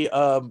like a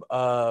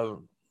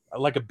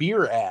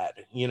beer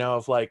ad,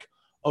 of like,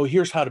 oh,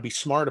 here's how to be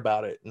smart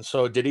about it. And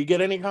so, did he get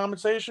any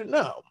compensation?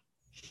 No.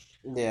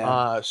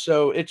 Yeah.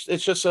 So it's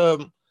just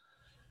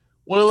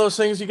one of those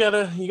things you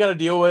gotta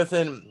deal with.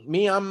 And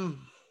me,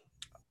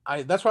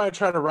 I that's why I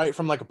try to write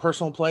from like a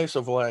personal place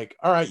of like,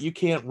 all right, you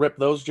can't rip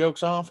those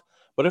jokes off.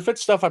 But if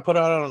it's stuff I put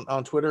out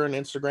on Twitter and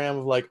Instagram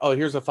of like, oh,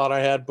 here's a thought I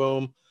had,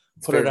 boom,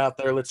 It's put it fair. out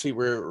there, let's see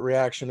where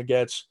reaction it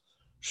gets.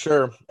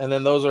 Sure. And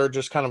then those are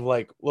just kind of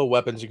like little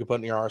weapons you can put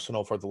in your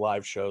arsenal for the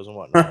live shows and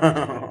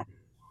whatnot.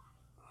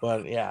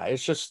 But yeah,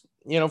 it's just,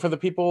 for the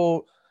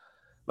people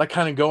that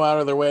kind of go out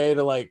of their way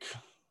to like,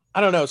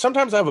 I don't know.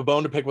 Sometimes I have a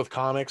bone to pick with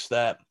comics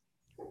that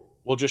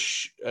will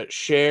just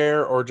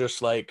share or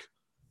just like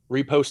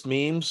repost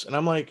memes. And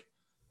I'm like,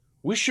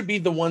 we should be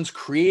the ones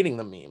creating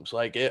the memes.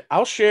 Like,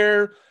 I'll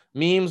share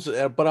memes,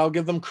 but I'll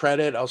give them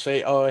credit. I'll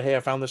say, oh, hey, I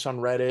found this on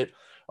Reddit,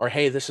 or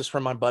hey, this is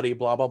from my buddy,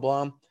 blah, blah,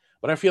 blah.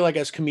 But I feel like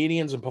as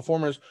comedians and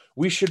performers,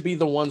 we should be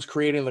the ones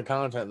creating the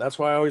content. That's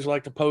why I always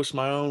like to post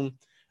my own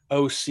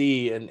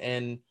OC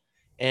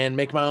and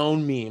make my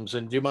own memes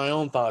and do my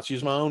own thoughts,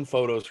 use my own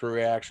photos for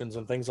reactions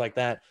and things like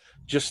that,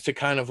 just to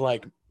kind of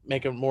like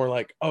make it more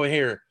like, oh,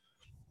 here,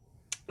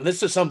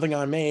 this is something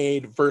I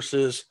made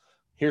versus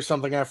here's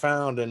something I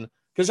found. And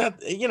because that,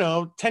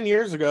 10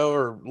 years ago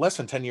or less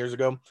than 10 years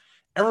ago,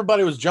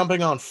 everybody was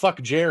jumping on fuck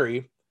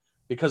Jerry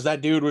because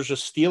that dude was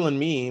just stealing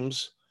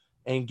memes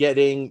and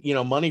getting,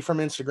 money from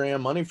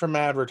Instagram, money from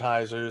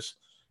advertisers.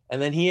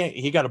 And then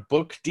he got a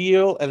book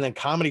deal and then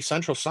Comedy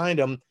Central signed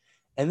him.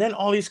 And then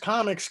all these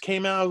comics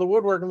came out of the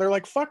woodwork and they're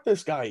like, fuck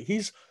this guy.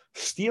 He's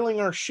stealing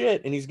our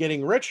shit and he's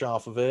getting rich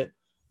off of it.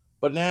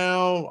 But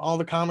now all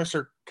the comics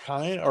are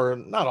or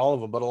not all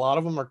of them, but a lot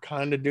of them are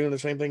kind of doing the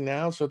same thing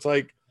now. So it's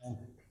like,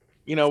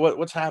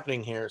 what's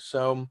happening here?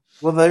 So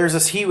Well, there's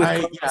this heat with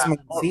yeah. Carlos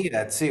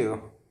Mencia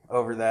too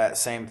over that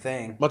same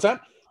thing. What's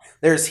that?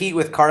 There's heat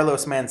with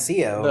Carlos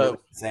Mencia over The the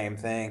same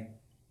thing.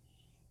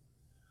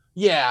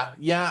 Yeah,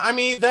 yeah. I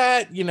mean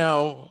that.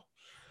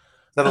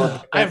 that a little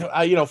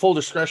different? Full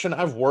discretion,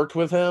 I've worked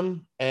with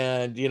him,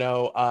 and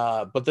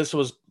but this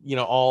was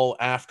all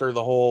after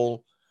the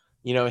whole,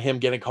 him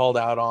getting called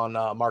out on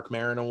Mark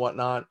Maron and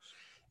whatnot.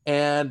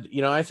 And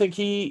I think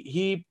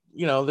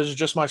this is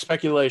just my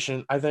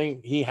speculation. I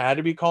think he had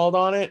to be called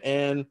on it,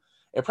 and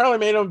it probably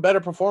made him a better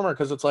performer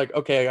because it's like,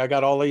 okay, I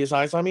got all these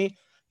eyes on me.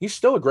 He's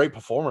still a great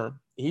performer.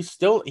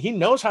 He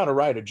knows how to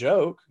write a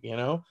joke.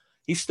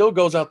 He still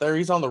goes out there.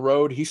 He's on the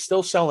road. He's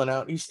still selling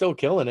out. He's still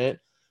killing it.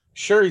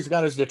 Sure, he's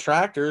got his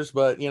detractors,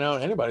 but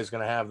anybody's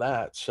gonna have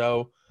that.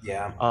 So,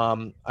 Yeah,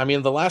 I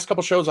mean, the last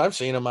couple shows I've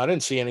seen him, I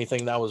didn't see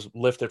anything that was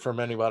lifted from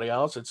anybody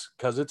else. It's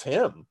because it's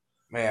him,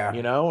 yeah,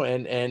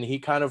 and he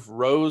kind of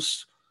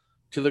rose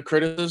to the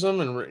criticism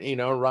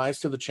and rise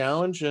to the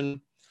challenge, and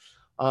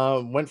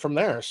went from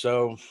there.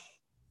 So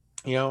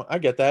I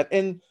get that.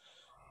 And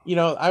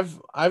I've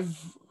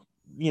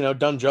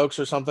done jokes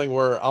or something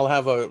where I'll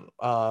have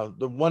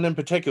the one in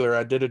particular,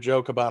 I did a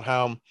joke about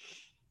how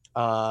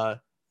uh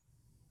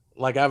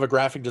like I have a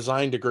graphic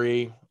design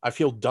degree. I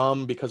feel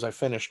dumb because I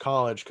finished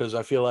college, because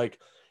I feel like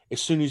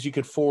as soon as you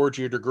could forge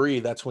your degree,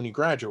 that's when you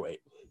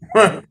graduate,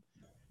 right?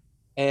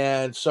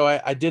 And so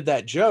I did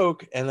that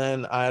joke, and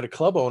then I had a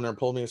club owner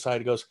pull me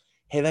aside. He goes,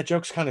 "Hey, that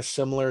joke's kind of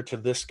similar to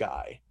this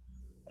guy."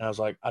 And I was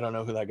like, "I don't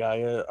know who that guy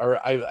is." Or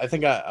I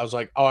think I was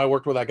like, "Oh, I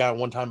worked with that guy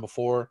one time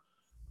before.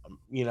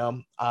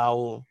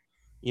 I'll,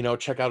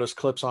 check out his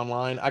clips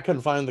online." I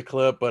couldn't find the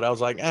clip, but I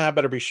was like, I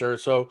better be sure.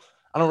 So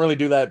I don't really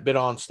do that bit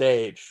on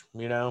stage.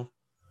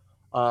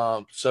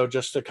 So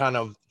just to kind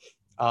of,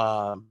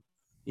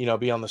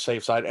 be on the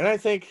safe side. And I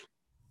think,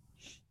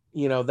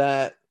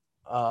 that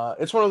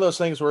it's one of those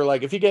things where,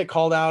 like, if you get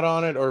called out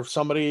on it, or if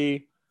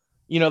somebody,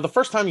 the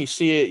first time you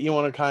see it, you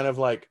want to kind of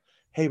like,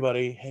 "Hey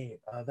buddy, hey,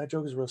 that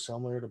joke is real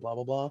similar to blah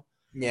blah blah."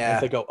 And if yeah.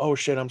 they go, "Oh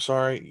shit, I'm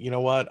sorry," you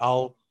know what,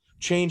 I'll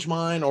change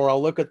mine, or I'll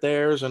look at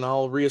theirs and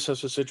I'll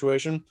reassess the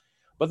situation.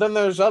 But then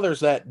there's others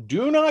that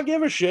do not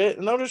give a shit,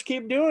 and they'll just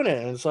keep doing it,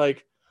 and it's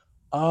like,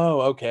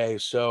 "Oh, okay,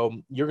 so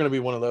you're going to be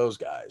one of those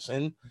guys."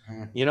 And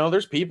Mhm.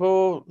 there's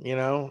people,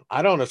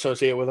 I don't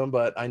associate with them,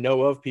 but I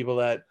know of people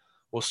that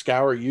will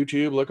scour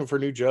YouTube looking for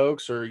new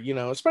jokes, or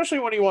especially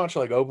when you watch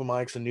like open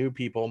mics and new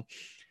people,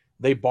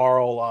 they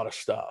borrow a lot of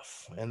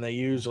stuff and they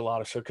use a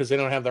lot of stuff because they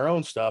don't have their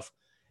own stuff,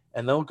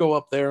 and they'll go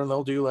up there and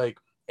they'll do like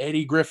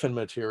Eddie Griffin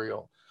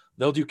material,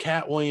 they'll do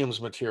Cat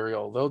Williams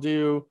material, they'll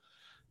do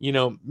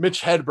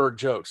Mitch Hedberg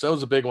jokes. That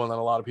was a big one that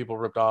a lot of people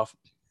ripped off.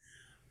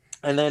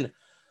 And then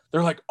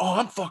they're like, "Oh,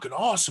 I'm fucking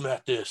awesome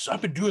at this.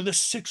 I've been doing this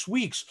 6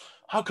 weeks.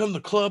 How come the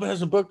club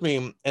hasn't booked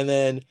me?" And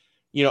then,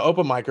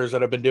 open micers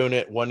that have been doing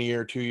it 1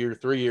 year, 2 year,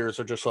 3 years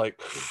are just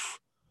like,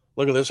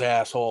 "Look at this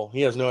asshole.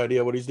 He has no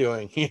idea what he's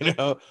doing."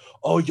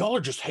 "Oh, y'all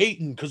are just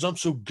hating because I'm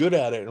so good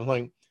at it." And I'm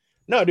like,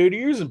 "No, dude,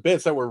 you're using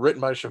bits that were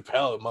written by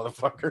Chappelle,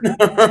 motherfucker."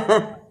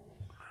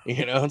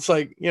 It's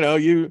like,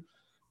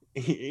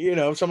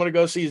 if somebody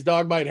goes sees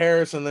Dog Bite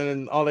Harris, and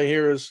then all they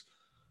hear is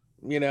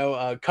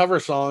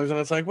cover songs, and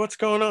it's like, what's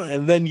going on?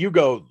 And then you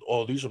go,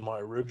 "Oh, these are my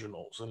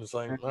originals," and it's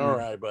like, all Mhm.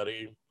 right,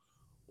 buddy,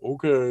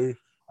 okay,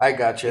 I you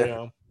gotcha.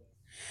 know.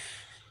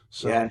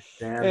 Yeah, I So,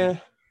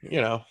 understand.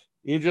 eh,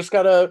 you just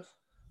gotta.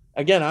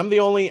 Again, I'm the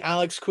only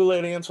Alex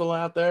Kool-Aid Ansel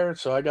out there,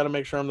 so I got to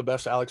make sure I'm the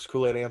best Alex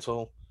Kool-Aid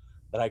Ansel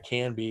that I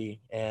can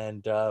be,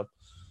 and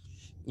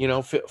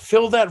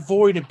fill that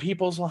void in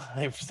people's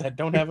lives that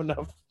don't have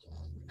enough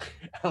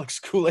Alex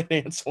Kool-Aid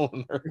Ansel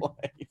in their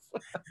life.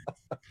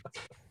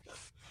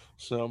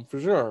 So for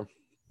sure.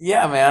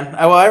 Yeah, man.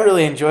 Well, I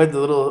really enjoyed the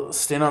little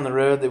stint on the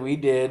road that we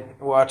did,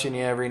 watching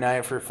you every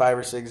night for 5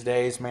 or 6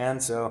 days, man.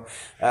 So,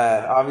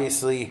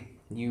 obviously,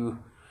 you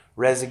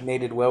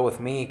resonated well with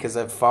me because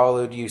I've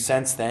followed you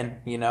since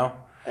then, you know?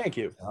 Thank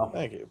you. So,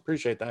 Thank you.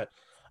 Appreciate that.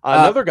 uh,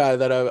 Another guy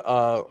that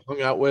I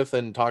hung out with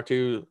and talked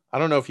to, I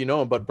don't know if you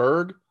know him, but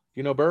Berg. Do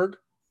you know Berg?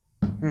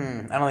 I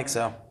don't think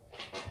so.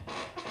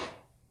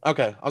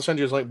 Okay, I'll send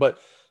you his link. But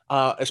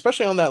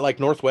especially on that like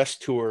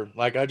Northwest tour,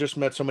 like I just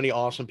met so many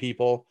awesome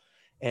people,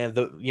 and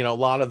a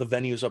lot of the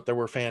venues up there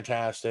were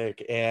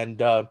fantastic.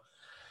 And I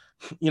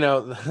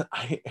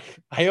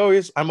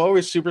I'm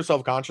always super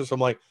self conscious. I'm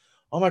like,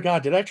 "Oh my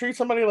god, did I treat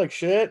somebody like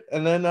shit?"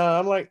 And then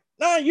I'm like,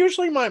 "Nah,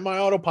 usually my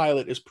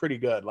autopilot is pretty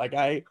good. Like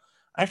I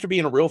have to be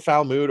in a real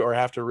foul mood, or I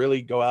have to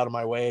really go out of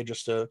my way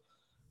just to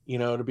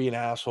to be an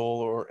asshole."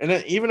 Or and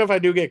then even if I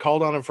do get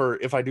called on it for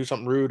if I do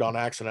something rude on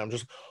accident, I'm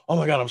just, "Oh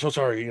my god, I'm so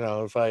sorry."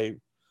 If I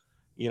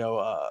you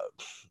know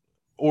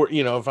or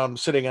if I'm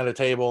sitting at a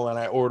table and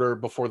I order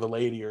before the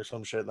lady or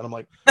some shit, then I'm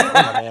like,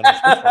 "Oh my man, I'm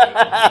so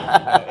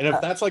sorry." And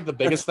if that's like the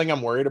biggest thing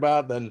I'm worried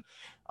about, then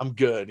I'm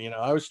good. I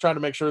always try to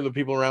make sure the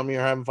people around me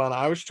are having fun.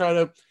 I always try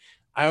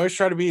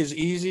to be as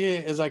easy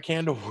as I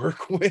can to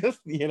work with,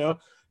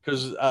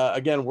 because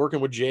again, working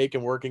with Jake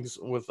and working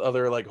with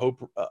other like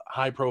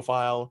high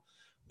profile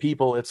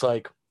people, it's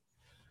like,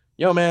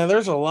 "Yo, man,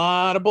 there's a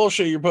lot of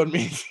bullshit you're putting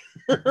me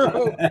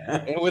through."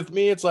 And with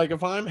me, it's like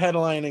if I'm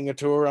headlining a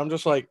tour, I'm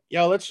just like,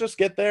 "Yo, let's just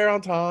get there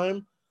on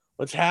time.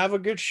 Let's have a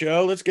good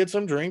show. Let's get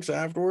some drinks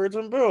afterwards,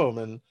 and boom."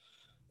 And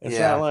it's not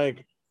Yeah.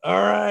 like,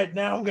 all right,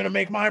 now I'm gonna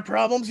make my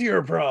problems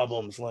your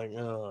problems. Like,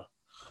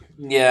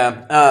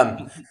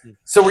 Yeah.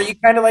 So were you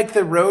kind of like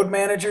the road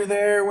manager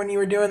there when you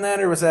were doing that,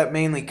 or was that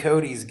mainly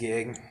Cody's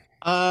gig?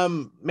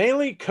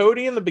 mainly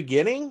Cody in the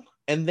beginning,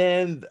 and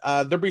then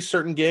there'd be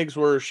certain gigs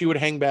where she would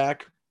hang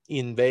back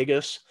in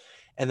Vegas,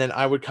 and then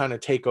I would kind of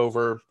take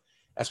over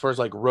as far as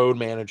like road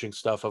managing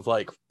stuff of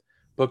like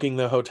booking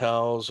the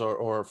hotels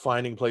or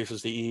finding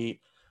places to eat.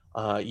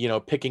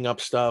 Picking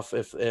up stuff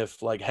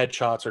if like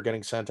headshots are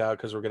getting sent out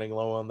because we're getting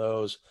low on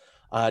those.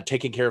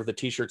 Taking care of the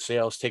t-shirt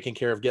sales, taking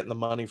care of getting the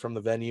money from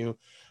the venue.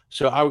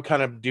 So I would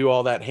kind of do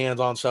all that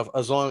hands-on stuff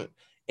as long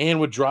and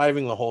with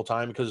driving the whole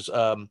time because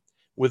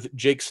with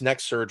Jake's neck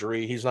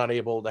surgery, he's not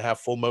able to have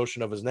full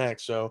motion of his neck.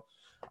 So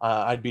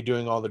I'd be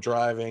doing all the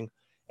driving.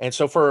 And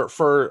so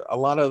for a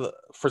lot of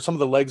for some of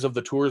the legs of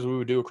the tours we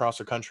would do across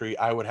the country,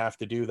 I would have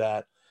to do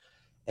that.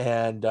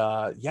 And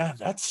yeah,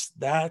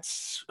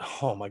 that's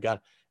oh my god.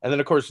 And then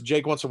of course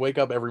Jake wants to wake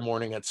up every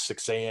morning at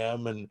 6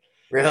 a.m. and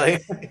Really?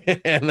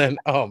 and then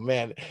oh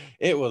man,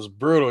 it was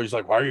brutal. He's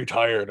like, "Why are you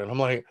tired?" And I'm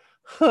like,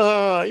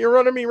 "You're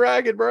running me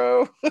ragged,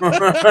 bro." You're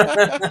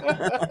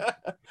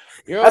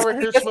That's over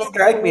He here doesn't smoking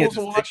strike me as pools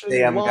a and 6 watching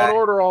a.m. Law guy. and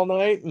Order all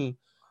night, and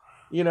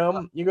you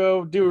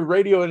go do a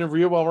radio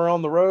interview while we're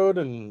on the road,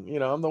 and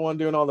I'm the one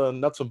doing all the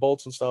nuts and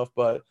bolts and stuff.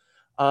 But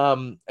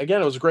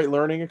again, it was a great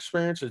learning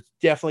experience. It's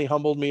definitely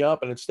humbled me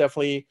up, and it's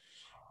definitely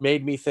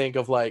made me think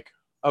of like,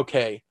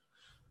 okay,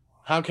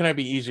 how can I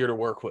be easier to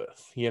work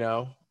with?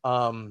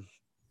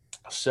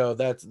 So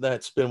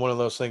that's been one of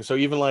those things. So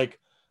even like,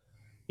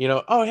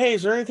 oh hey,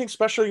 is there anything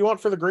special you want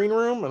for the green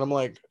room? And I'm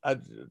like,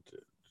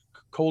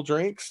 cold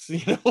drinks,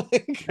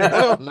 like I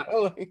don't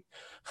know,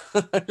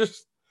 like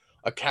just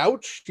a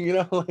couch,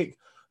 like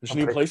just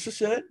need a place to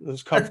sit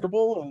that's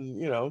comfortable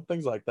and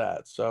things like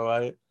that.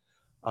 So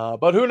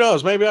but who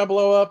knows? Maybe I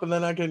blow up and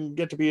then I can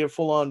get to be a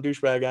full-on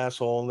douchebag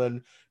asshole, and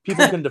then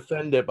people can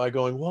defend it by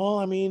going, "Well,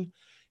 I mean,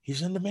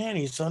 he's in demand.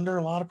 He's under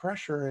a lot of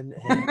pressure, and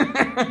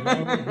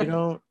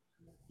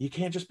you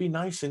can't just be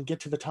nice and get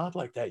to the top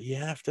like that. You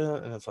have to."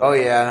 And it's Oh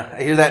like, yeah,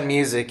 I hear that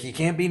music. You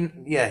can't be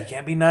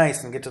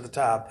nice and get to the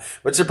top.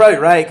 Which they're probably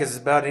right because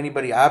about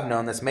anybody I've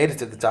known that's made it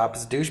to the top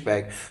is a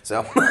douchebag.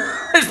 So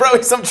there's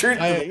probably some truth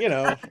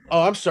to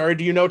oh, I'm sorry.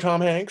 Do you know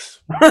Tom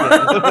Hanks? Yeah.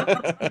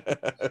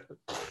 that.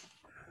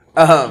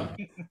 um,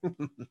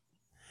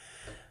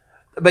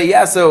 but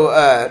yeah,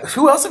 so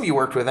who else have you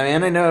worked with? I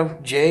mean, I know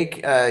Jake.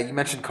 You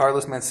mentioned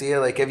Carlos Mencia.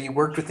 Like, have you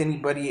worked with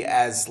anybody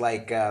as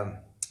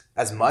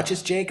much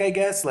as Jake? I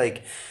guess.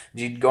 Like,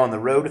 did you go on the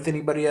road with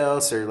anybody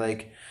else, or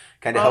like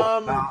kind of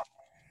help them um, out?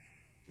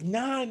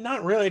 nah,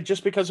 not really.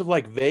 Just because of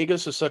like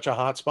Vegas is such a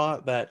hot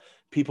spot that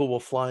people will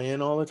fly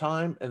in all the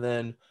time, and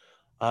then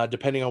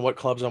depending on what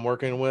clubs I'm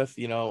working with.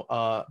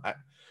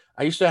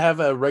 I used to have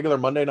a regular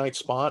Monday night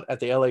spot at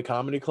the LA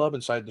Comedy Club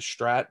inside the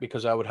Strat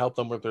because I would help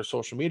them with their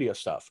social media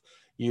stuff.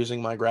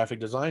 Using my graphic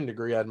design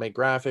degree, I'd make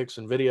graphics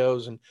and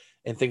videos and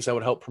things that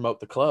would help promote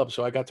the club.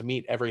 So I got to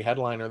meet every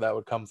headliner that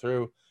would come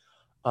through.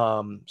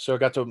 So I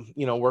got to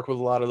work with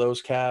a lot of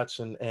those cats,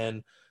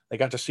 and they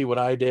got to see what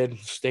I did.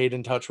 Stayed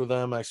in touch with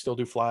them. I still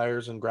do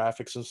flyers and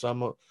graphics and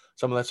some of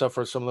that stuff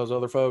for some of those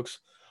other folks.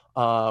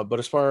 But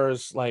as far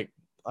as like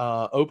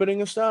opening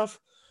and stuff,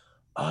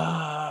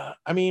 I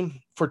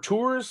mean, for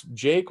tours,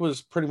 Jake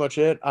was pretty much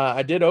it.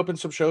 I did open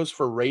some shows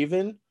for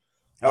Raven.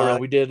 Oh,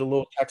 really? We did a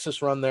little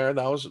Texas run there.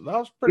 That was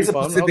pretty He's a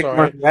fun. That was Pacific all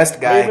right. Northwest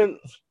guy. Raven,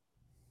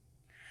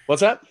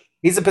 what's that?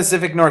 He's a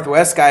Pacific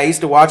Northwest guy. I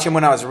used to watch him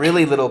when I was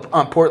really little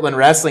on Portland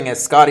Wrestling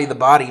as Scotty the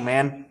Body,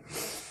 man.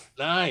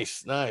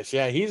 Nice, nice.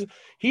 Yeah,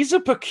 he's a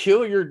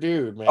peculiar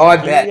dude, Oh, man. I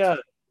He bet.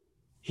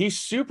 he's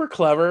super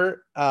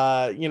clever.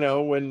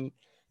 When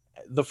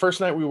the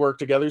first night we worked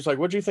together, he's like,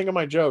 "What do you think of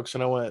my jokes?"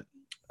 And I went,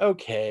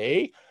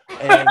 "Okay."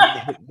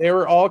 And they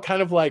were all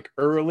kind of like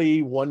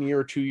early 1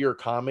 year, 2 year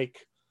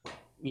comic,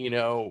 you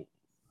know,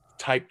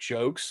 type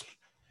jokes.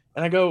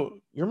 And I go,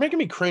 "You're making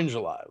me cringe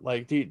a lot.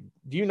 Like, do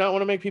you not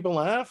want to make people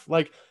laugh?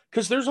 Like,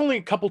 because there's only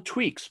a couple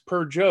tweaks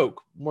per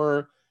joke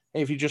where,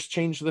 hey, if you just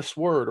change this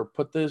word or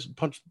put the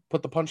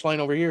punchline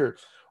over here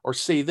or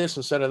say this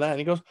instead of that." And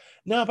he goes,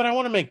 "No, but I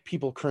want to make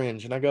people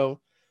cringe." And I go,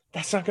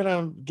 "That's not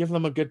gonna give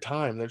them a good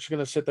time. They're just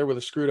gonna sit there with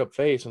a screwed up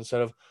face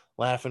instead of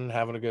laughing and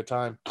having a good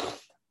time."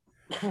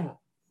 And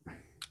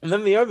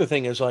then the other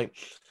thing is like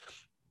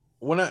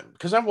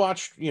because I've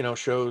watched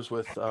shows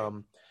with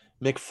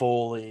Mick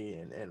Foley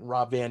and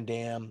Rob Van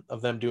Dam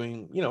of them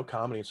doing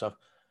comedy and stuff.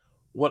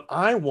 What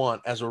I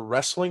want as a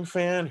wrestling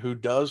fan who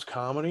does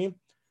comedy,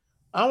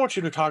 I want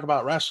you to talk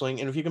about wrestling,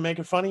 and if you can make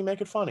it funny,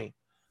 make it funny.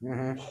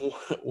 Hmm.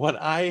 What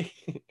I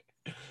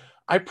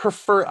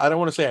prefer, I don't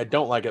want to say I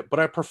don't like it, but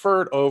I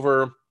prefer it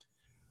over.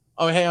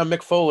 Oh, hey, I'm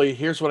Mick Foley.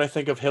 Here's what I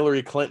think of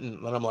Hillary Clinton.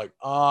 And I'm like,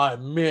 oh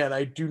man,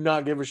 I do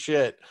not give a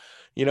shit.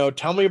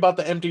 Tell me about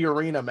the empty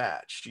arena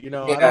match. I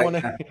don't Yeah, want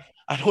to yeah.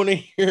 I don't want to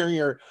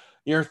hear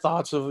your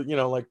thoughts of,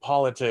 like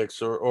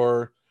politics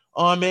or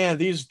oh man,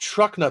 these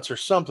truck nuts or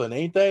something,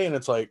 ain't they? And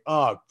it's like,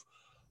 oh,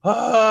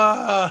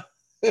 ah.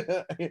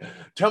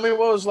 Tell me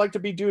what it was like to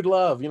be Dude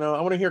Love. I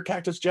want to hear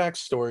Cactus Jack's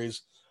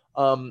stories.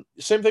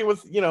 Same thing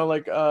with,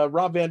 like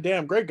Rob Van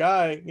Dam, great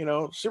guy,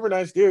 super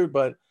nice dude,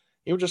 but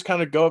he would just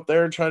kind of go up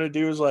there and try to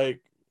do his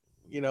like,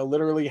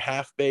 literally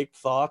half baked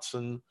thoughts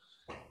and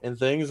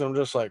things. I'm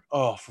just like,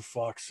 oh, for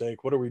fuck's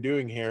sake, what are we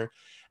doing here?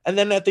 And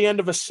then at the end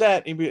of a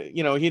set,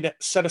 he'd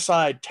set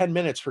aside 10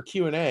 minutes for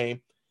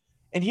Q&A,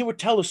 and he would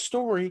tell a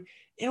story, and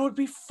it would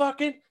be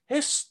fucking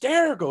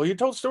hysterical. He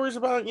told stories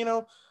about,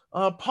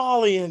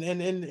 Polly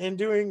and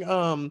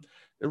doing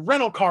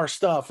rental car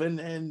stuff,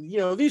 and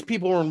these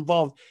people were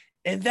involved,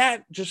 and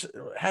that just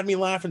had me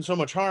laughing so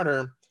much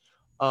harder.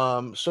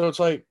 So it's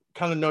like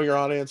kind of know your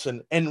audience,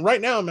 and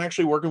right now I'm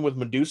actually working with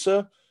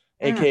Medusa,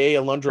 Mm, aka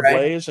Alundra right.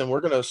 Blaze, and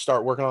we're gonna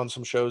start working on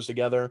some shows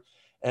together.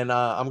 And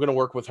I'm gonna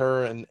work with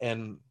her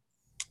and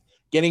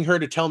getting her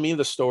to tell me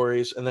the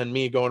stories, and then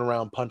me going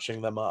around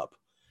punching them up,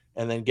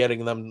 and then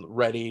getting them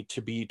ready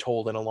to be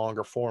told in a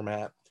longer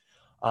format.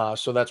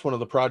 So that's one of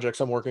the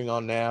projects I'm working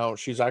on now.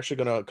 She's actually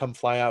going to come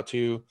fly out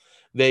to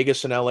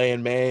Vegas and LA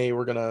in May.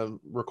 We're going to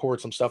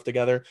record some stuff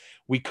together.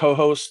 We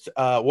co-host,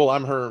 well,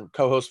 I'm her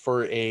co-host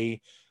for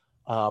a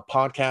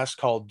podcast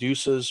called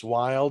Deuces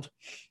Wild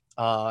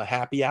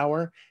Happy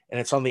Hour, and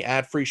it's on the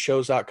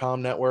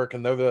adfreeshows.com network.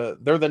 And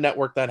they're the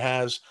network that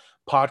has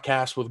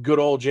podcasts with good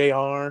old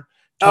JR,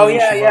 Oh Tony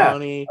yeah, yeah.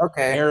 Schiavone,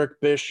 Okay. Eric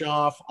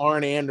Bischoff,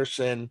 Arn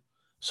Anderson.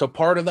 So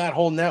part of that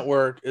whole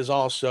network is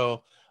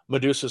also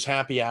Medusa's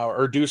Happy Hour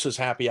or Deuce's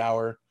Happy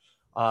Hour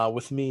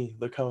with me,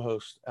 the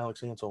co-host,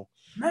 Alex Ansel.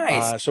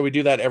 Nice. So we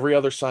do that every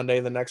other Sunday.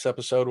 The next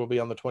episode will be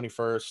on the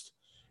 21st.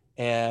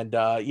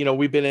 And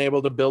we've been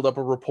able to build up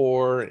a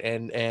rapport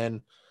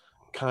and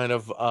kind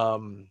of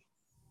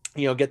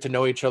get to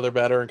know each other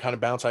better and kind of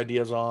bounce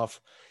ideas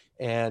off,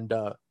 and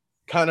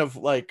kind of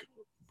like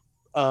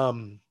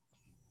um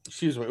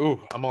excuse me,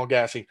 ooh, I'm all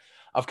gassy,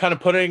 of kind of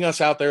putting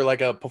us out there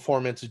like a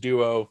performance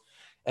duo.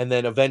 And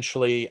then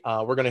eventually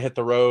we're going to hit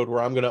the road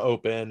where I'm going to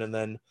open, and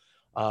then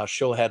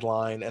she'll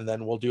headline, and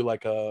then we'll do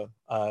like a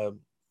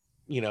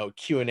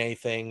Q&A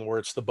thing where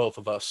it's the both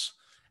of us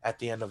at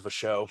the end of the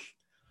show.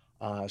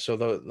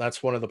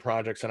 That's one of the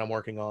projects that I'm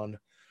working on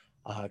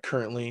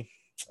currently,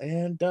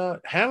 and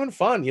having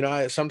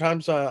fun.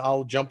 Sometimes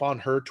I'll jump on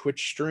her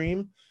Twitch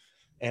stream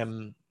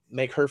and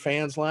make her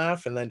fans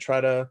laugh, and then try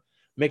to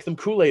make them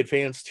Kool-Aid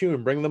fans too,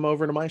 and bring them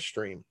over to my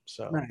stream.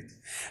 So Nice.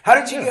 How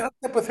did you yeah, get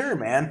hooked up with her,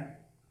 man?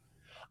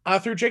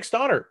 through Jake's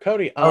daughter,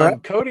 Cody. All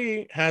right.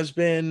 Cody has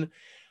been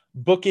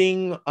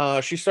booking.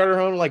 She started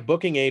her own like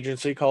booking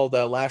agency called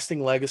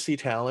Lasting Legacy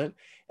Talent,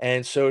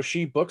 and so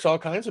she books all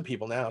kinds of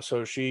people now.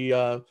 So she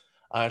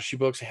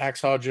books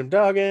Hacksaw Jim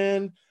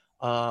Duggan,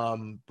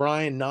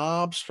 Brian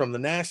Knobs from the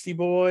Nasty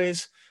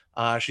Boys.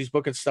 She's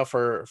booking stuff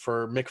for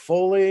Mick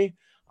Foley,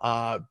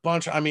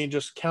 bunch. I mean,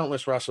 just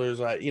countless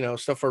wrestlers.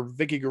 Stuff for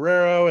Vicky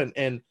Guerrero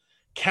and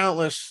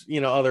countless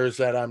others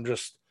that I'm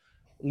just,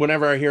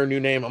 whenever I hear a new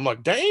name, I'm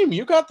like, damn,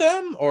 you got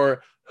them,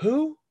 or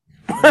who?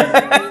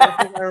 I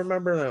think I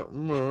remember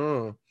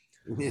that.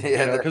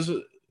 Yeah. Because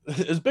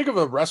as big of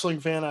a wrestling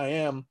fan I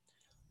am,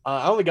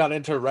 I only got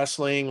into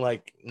wrestling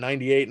like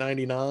 98,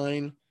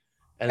 99.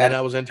 And then At,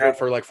 I was into it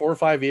for like 4 or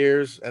 5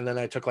 years. And then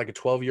I took like a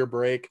 12-year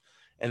break,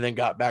 and then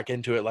got back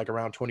into it like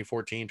around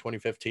 2014,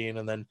 2015.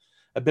 And then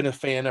I've been a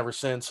fan ever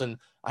since. And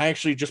I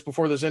actually, just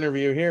before this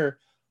interview here,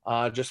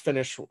 almost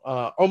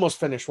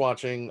finished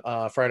watching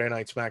Friday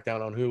Night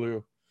SmackDown on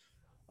Hulu.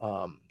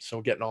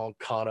 So getting all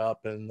caught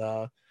up, and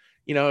now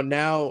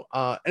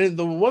and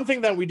the one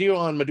thing that we do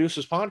on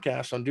Medusa's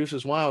podcast on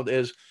Deuces Wild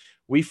is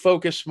we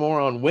focus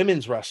more on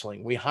women's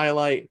wrestling. We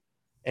highlight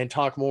and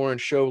talk more and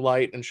show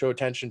light and show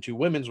attention to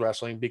women's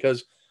wrestling,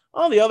 because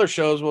all the other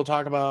shows will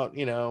talk about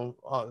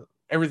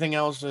everything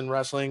else in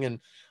wrestling and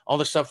all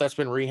the stuff that's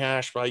been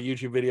rehashed by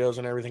YouTube videos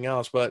and everything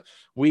else. But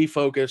we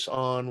focus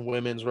on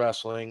women's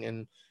wrestling,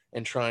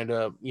 and trying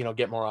to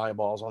get more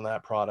eyeballs on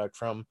that product,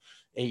 from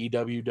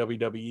AEW,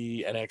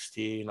 WWE,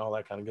 NXT, and all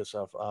that kind of good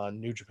stuff.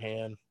 New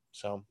Japan.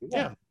 So yeah.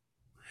 yeah,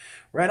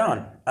 Right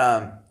on.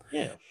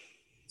 yeah.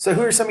 So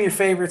who are some of your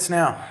favorites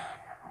now?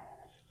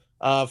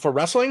 For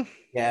wrestling,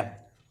 Yeah.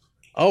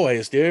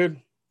 always,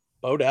 dude.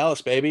 Bo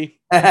Dallas, baby.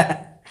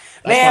 That's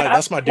Man, my I've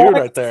that's my dude wanted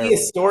right to see there.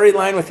 a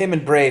storyline with him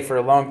and Bray for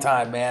a long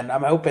time, man.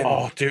 I'm hoping.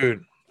 Oh,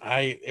 dude,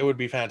 it would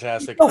be He's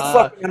fantastic. so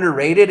fucking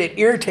underrated. It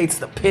irritates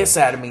the piss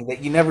out of me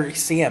that you never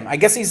see him. I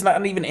guess he's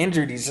not even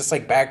injured. He's just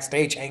like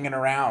backstage hanging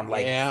around.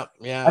 Like Yeah,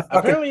 I yeah. fucking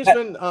Apparently, he's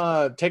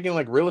been taking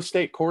like real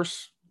estate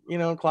course,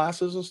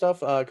 classes and stuff.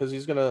 Because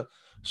he's gonna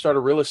start a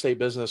real estate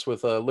business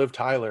with Liv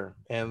Tyler,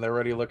 and they're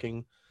already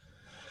looking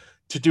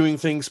to doing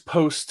things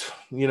post,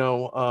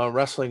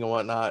 wrestling and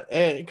whatnot.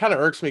 And it kind of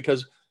irks me,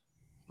 because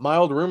my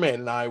old roommate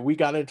and I, we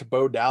got into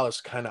Bo Dallas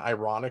kind of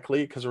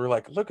ironically, because we are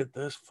like, look at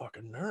this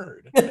fucking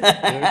nerd.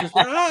 Just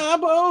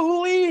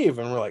Bo, leave.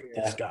 And we're like,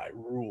 this yeah. guy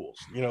rules.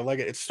 Like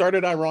it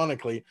started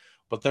ironically,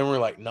 but then we're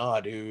like, nah,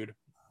 dude,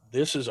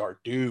 this is our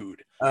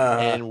dude. Uh,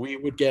 And we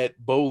would get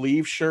Bo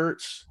leave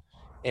shirts,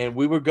 and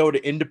we would go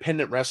to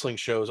independent wrestling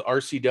shows,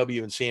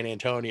 RCW in San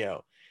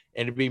Antonio.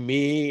 And it'd be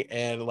me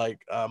and like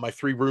my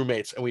three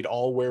roommates, and we'd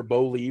all wear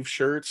Bo leave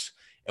shirts,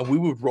 and we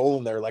would roll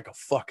in there like a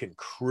fucking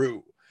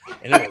crew.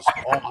 and it was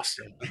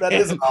awesome. That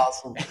is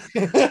awesome.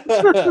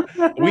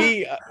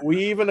 We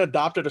even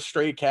adopted a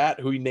stray cat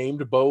who we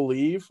named Bo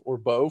Leave, or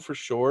Bo for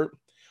short.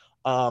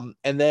 And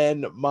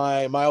then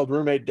my old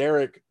roommate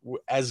Derek,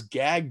 as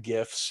gag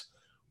gifts,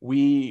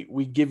 we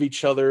give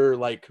each other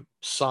like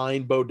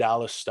signed Bo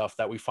Dallas stuff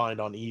that we find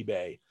on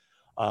eBay.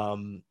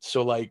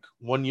 So like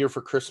one year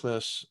for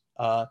Christmas,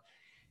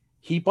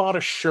 he bought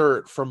a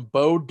shirt from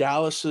Bo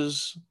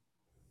Dallas's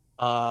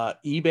wife's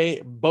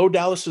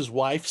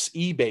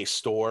eBay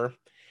store.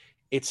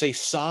 It's a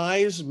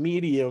size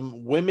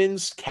medium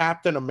women's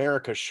Captain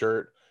America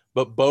shirt,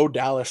 but Bo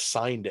Dallas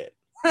signed it.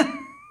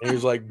 And he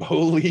was like,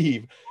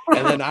 believe.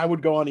 And then I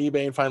would go on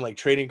eBay and find like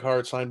trading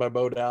cards signed by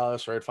Bo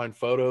Dallas, or I'd find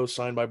photos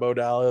signed by Bo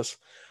Dallas.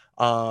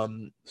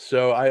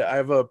 So I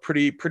have a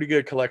pretty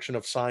good collection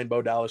of signed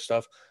Bo Dallas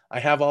stuff. I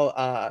have all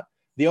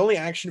the only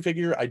action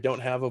figure I don't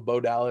have of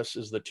Bo Dallas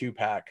is the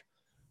 2-pack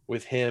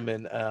with him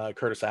and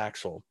Curtis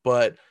Axel.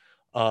 But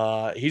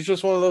he's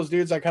just one of those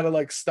dudes that kind of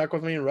like stuck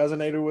with me and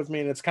resonated with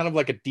me, and it's kind of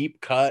like a deep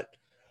cut.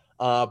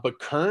 But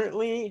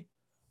currently,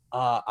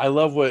 I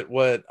love what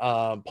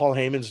Paul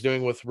Heyman's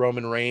doing with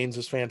Roman Reigns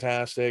is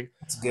fantastic.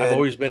 It's I've good.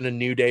 always been a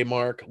New Day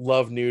mark.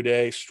 Love New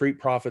Day. Street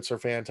Profits are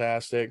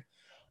fantastic.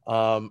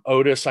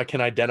 Otis, I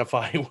can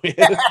identify with.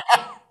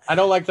 I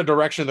don't like the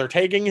direction they're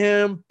taking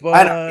him,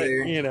 I don't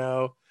but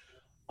either.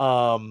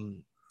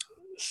 um,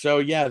 so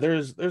yeah,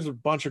 there's a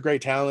bunch of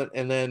great talent.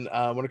 And then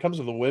when it comes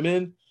to the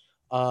women,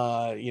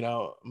 I'm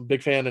a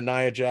big fan of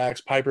Nia Jax,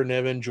 Piper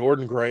Niven,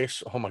 Jordan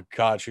Grace. Oh my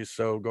God, she's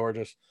so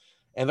gorgeous,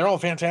 and they're all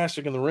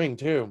fantastic in the ring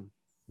too.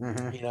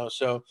 Hmm.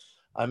 So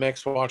I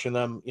mixed watching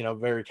them.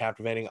 Very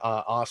captivating.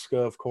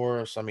 Asuka, of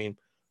course. I mean, Awesome.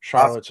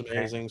 Charlotte's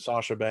amazing.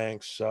 Sasha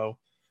Banks. So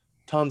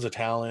tons of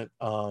talent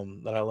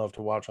that I love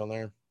to watch on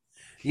there.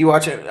 You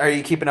watch it? Are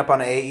you keeping up on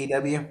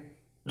AEW?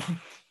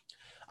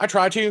 I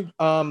try to.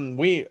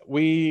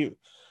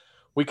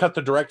 We cut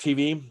the direct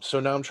TV, so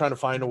now I'm trying to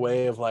find a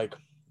way of like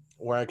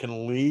where I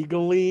can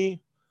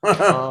legally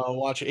I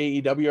watch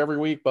AEW every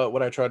week. But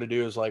what I try to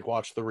do is like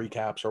watch the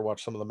recaps or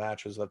watch some of the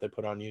matches that they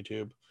put on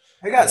YouTube.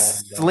 got And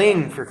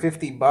Sling for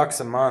 $50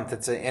 a month.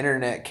 It's an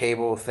internet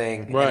cable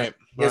thing, and it right,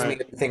 gives me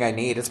right. everything I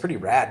need. It's pretty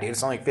rad, dude.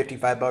 It's only like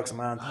 $55 a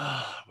month.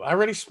 I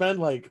already spent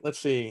like, let's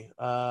see,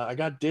 I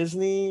got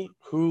Disney,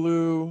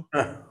 Hulu.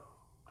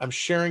 I'm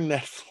sharing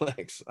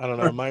Netflix. I don't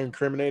know. Am I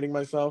incriminating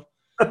myself?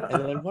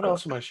 And then what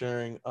else am I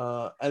sharing?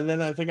 And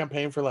then I think I'm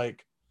paying for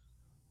like,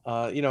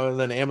 and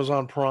then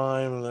Amazon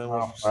Prime, and then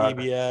with Oh fuck.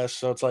 CBS.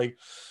 So it's like,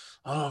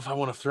 I don't know if I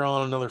want to throw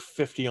on another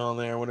 50 on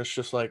there when it's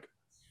just like,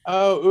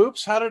 oh,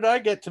 oops, how did I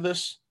get to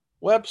this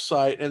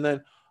website? And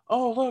then,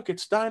 oh, look,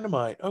 it's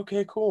Dynamite.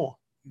 Okay, cool.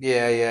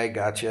 Yeah, yeah, I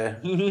gotcha.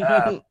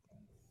 and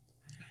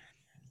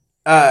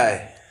Uh,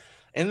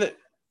 the,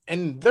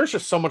 and there's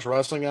just so much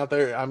wrestling out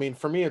there. I mean,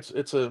 for me,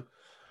 it's a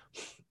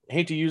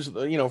hate to use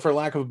for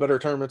lack of a better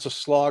term, it's a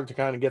slog to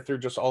kind of get through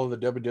just all of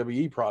the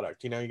WWE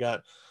product. You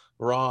got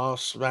Raw,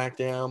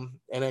 SmackDown,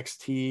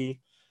 NXT,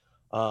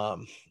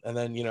 and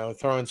then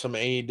throw in some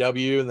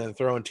AEW, and then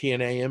throw in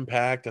TNA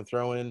Impact, and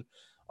throw in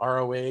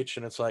ROH,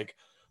 and it's like,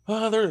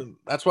 there.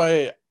 That's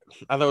why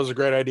I thought it was a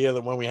great idea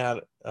that when we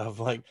had of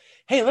like,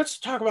 hey, let's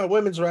talk about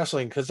women's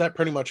wrestling, because that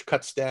pretty much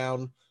cuts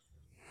down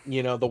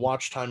the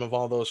watch time of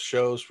all those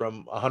shows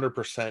from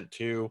 100%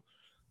 to,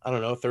 I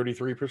don't know,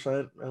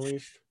 33% at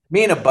least.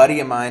 Me and a buddy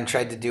of mine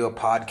tried to do a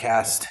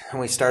podcast, and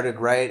we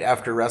started right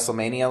after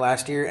WrestleMania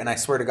last year. And I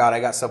swear to God, I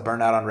got so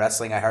burnt out on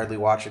wrestling, I hardly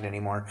watch it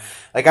anymore.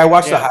 Like I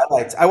watch the Yeah,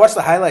 highlights. I watch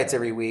the highlights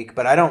every week,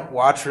 but I don't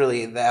watch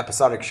really the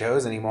episodic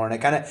shows anymore. And it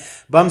kind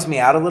of bums me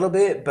out a little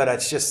bit. But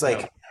it's just yeah,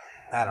 like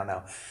I don't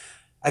know.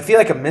 I feel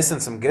like I'm missing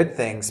some good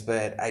things,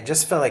 but I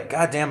just felt like,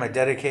 God damn, I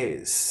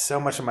dedicate so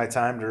much of my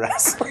time to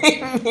wrestling.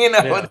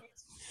 yeah.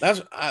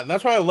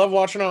 That's why I love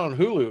watching it on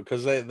Hulu,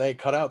 because they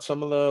cut out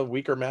some of the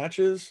weaker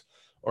matches,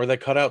 or they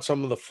cut out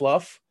some of the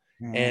fluff,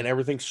 Mhm. and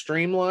everything's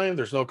streamlined.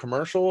 There's no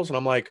commercials, and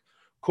I'm like,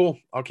 cool.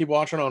 I'll keep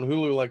watching on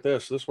Hulu like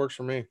this. This works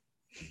for me.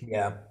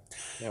 Yeah.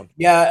 Yeah,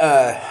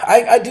 Yeah,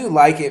 I do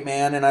like it,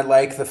 man, and I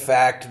like the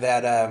fact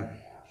that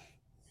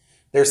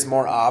there's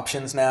more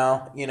options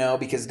now,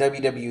 because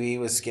WWE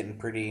was getting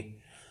pretty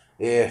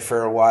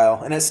for a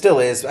while, and it still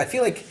is. I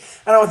feel like,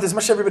 I don't know, with as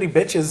much everybody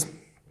bitches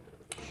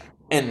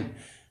and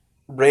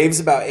raves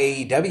about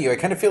AEW, I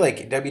kind of feel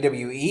like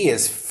WWE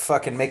is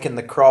fucking making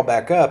the crawl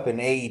back up, and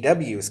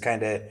AEW is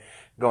kind of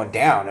going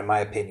down, in my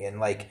opinion.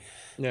 Like,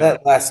 yeah.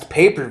 that last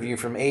pay per view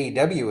from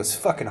AEW was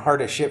fucking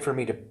hard as shit for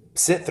me to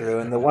sit through,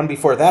 and the one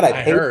before that I I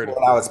paid for heard. and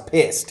I was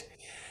pissed.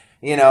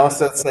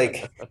 So it's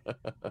like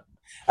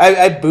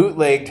I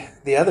bootlegged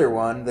the other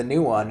one, the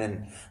new one,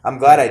 and I'm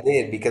glad Yeah, I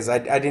did because I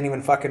didn't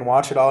even fucking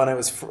watch it all, and it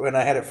was when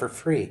I had it for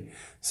free. yeah,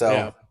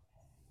 So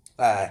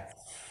uh,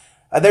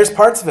 there's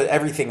parts of it,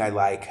 everything I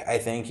like, I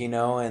think,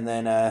 and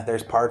then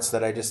there's parts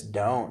that I just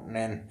don't,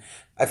 and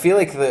I feel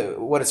like the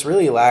what it's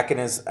really lacking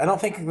is I don't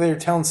think they're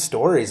telling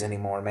stories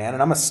anymore, man.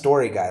 And I'm a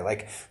story guy.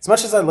 Like as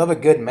much as I love a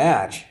good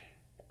match,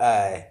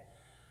 I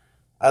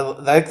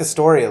like the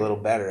story a little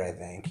better. I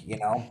think.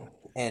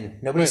 and I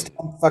nobody's mean,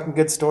 telling fucking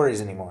good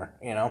stories anymore.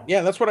 You know.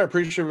 yeah, that's what I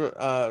appreciate,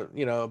 about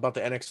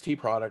the NXT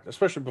product,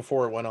 especially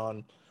before it went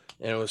on,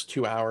 and it was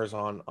 2 hours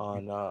on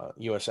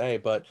USA.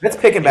 But It's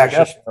picking it was back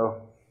up just,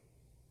 though.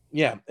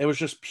 yeah, it was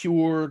just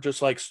pure,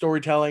 just like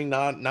storytelling,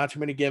 not too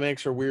many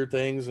gimmicks or weird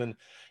things, and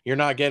you're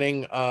not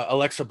getting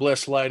Alexa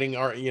Bliss lighting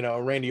or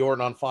Randy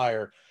Orton on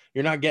fire.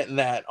 You're not getting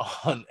that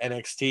on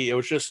NXT. It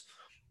was just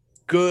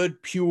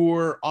good,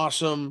 pure,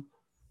 awesome,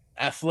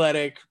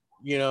 athletic,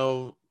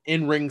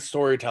 in ring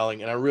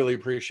storytelling, and I really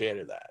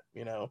appreciated that.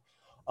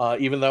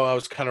 Even though I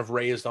was kind of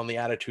raised on the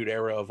Attitude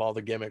Era of all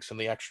the gimmicks and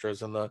the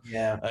extras and the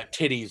Yeah.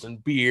 titties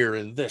and beer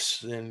and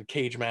this and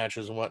cage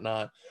matches and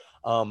whatnot.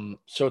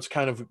 So it's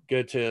kind of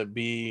good to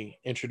be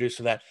introduced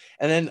to that.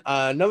 And then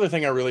another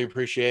thing I really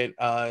appreciate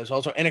is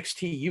also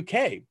NXT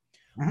UK,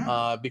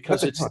 What's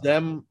because it it's doing?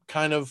 them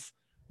kind of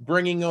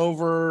bringing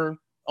over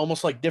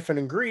almost like different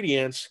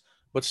ingredients,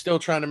 but still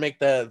trying to make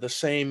the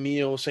same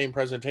meal, same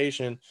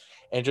presentation,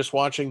 and just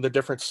watching the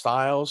different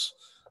styles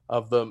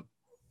of the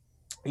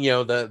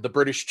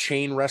British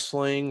chain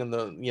wrestling and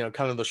the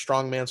kind of the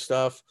strongman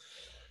stuff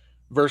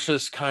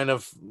versus kind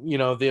of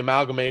the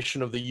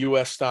amalgamation of the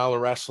U.S. style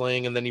of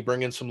wrestling, and then you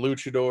bring in some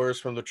luchadors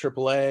from the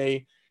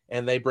AAA,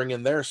 and they bring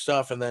in their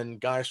stuff, and then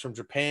guys from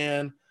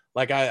Japan.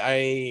 Like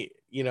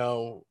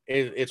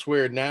it's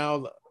weird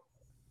now.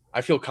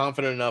 I feel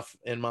confident enough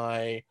in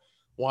my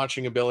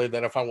watching ability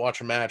that if I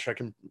watch a match, I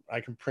can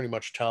pretty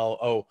much tell,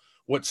 oh,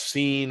 what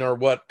scene or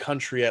what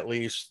country at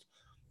least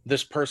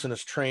this person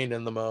is trained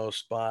in the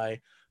most by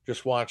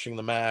just watching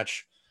the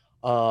match.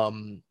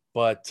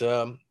 But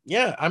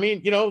yeah, I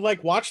mean,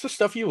 like watch the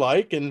stuff you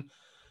like, and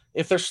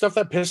if there's stuff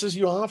that pisses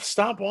you off,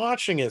 stop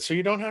watching it so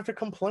you don't have to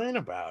complain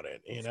about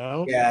it.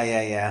 Yeah,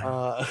 yeah, yeah.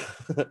 Uh,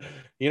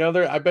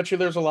 I bet you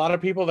there's a lot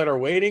of people that are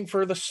waiting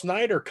for the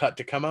Snyder cut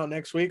to come out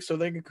next week so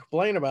they can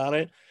complain about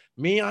it.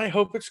 Me, I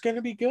hope it's going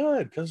to be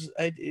good because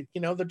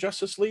the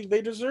Justice League,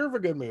 they deserve a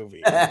good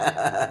movie.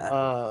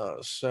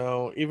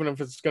 So even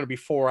if it's going to be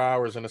 4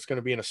 hours and it's going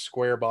to be in a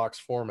square box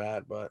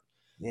format, but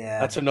Yeah.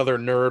 that's another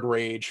nerd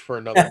rage for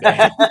another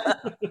day.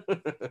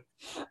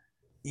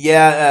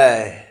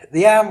 Yeah,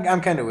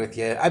 I'm kind of with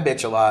you. I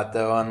bitch a lot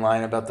though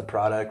online about the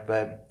product,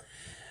 but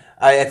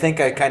I think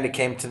I kind of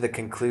came to the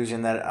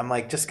conclusion that I'm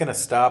like just gonna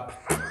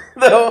stop,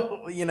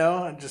 though.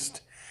 And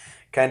just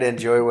kind of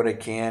enjoy what I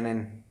can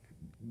and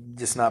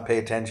just not pay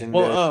attention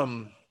Well,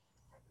 to.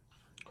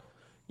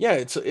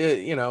 yeah,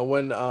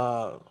 when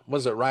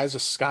was it Rise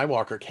of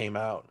Skywalker came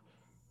out.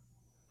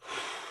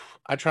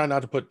 I try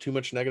not to put too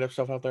much negative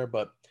stuff out there,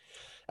 but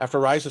after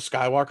Rise of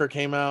Skywalker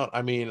came out,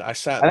 I mean, I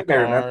sat I in the think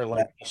I remember car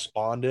like that.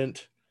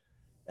 despondent,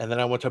 and then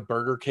I went to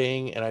Burger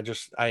King and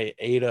I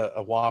ate a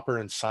Whopper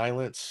in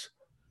silence,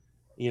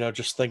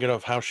 just thinking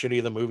of how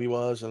shitty the movie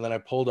was, and then I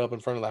pulled up in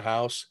front of the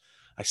house.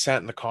 I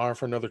sat in the car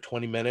for another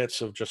 20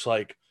 minutes of just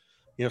like,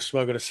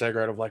 smoking a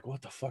cigarette of like,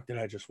 what the fuck did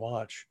I just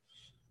watch?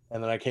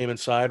 And then I came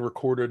inside,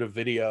 recorded a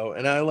video,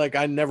 and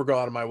I never go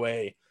out of my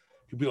way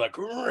to be like,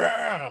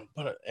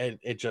 but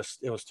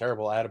it was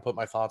terrible. I had to put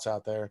my thoughts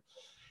out there,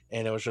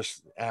 and it was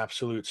just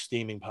absolute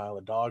steaming pile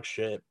of dog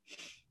shit.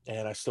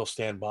 And I still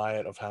stand by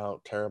it of how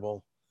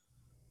terrible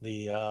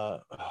the I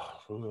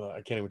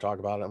can't even talk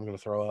about it. I'm gonna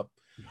throw up.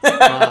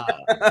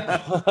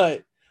 Uh,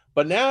 but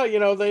but now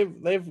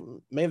they've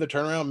made the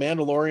turnaround.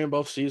 Mandalorian,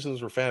 both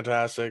seasons were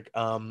fantastic.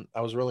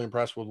 I was really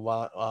impressed with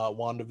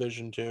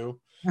WandaVision too,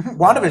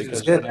 WandaVision is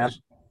because good, when it man.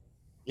 was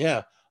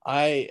yeah,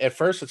 I at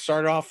first it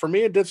started off for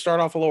me. It did start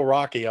off a little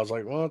rocky. I was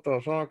like, "What the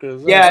fuck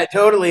is Yeah, this?"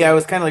 totally. I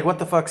was kind of like, what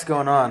the fuck's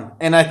going on?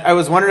 And I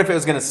was wondering if it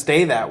was gonna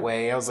stay that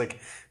way. I was like,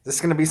 is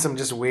this gonna be some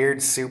just weird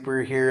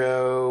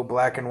superhero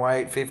black and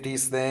white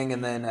 50s thing?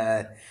 And then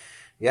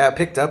yeah, it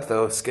picked up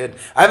though. It's good.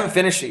 I haven't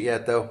finished it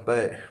yet though,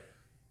 but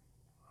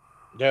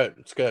Yeah,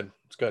 it's good.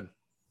 It's good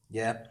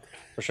yeah.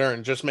 for sure,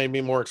 and just made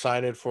me more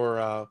excited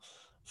for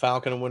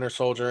Falcon and Winter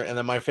Soldier. And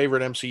then my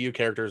favorite MCU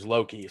character is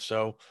Loki,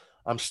 so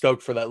I'm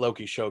stoked for that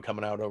Loki show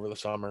coming out over the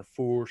summer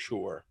for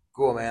sure.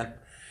 Cool, man.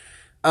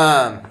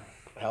 Um,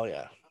 Hell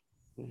yeah.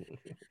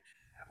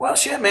 well,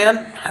 shit, man.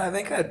 I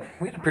think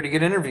we had a pretty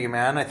good interview,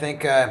 man. I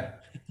think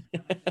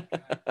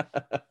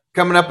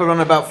coming up on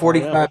about Hell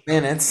yeah. 45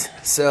 minutes.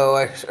 So,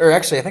 or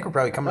actually, I think we're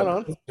probably coming Right up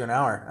on. close to an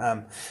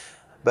hour.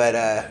 But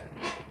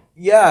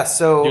yeah. Do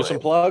So, some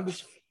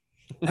plugs.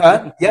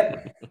 huh?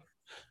 Yep.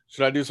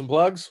 Should I do some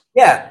plugs?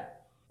 Yeah.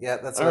 Yeah.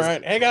 That's All what I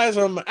was. right. Hey guys,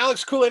 I'm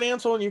Alex Kool-Aid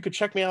Ansel, and you can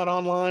check me out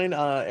online.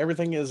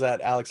 Everything is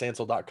at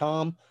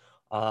alexansel.com.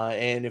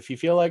 And if you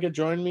feel like it,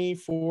 join me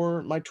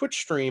for my Twitch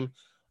stream,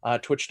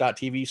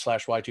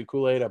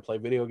 twitch.tv/Y2Kool-Aid. I play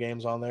video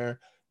games on there,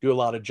 do a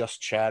lot of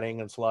just chatting.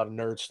 It's a lot of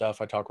nerd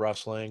stuff. I talk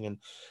wrestling and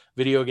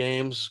video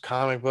games,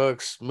 comic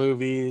books,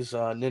 movies,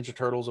 Ninja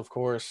Turtles, of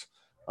course,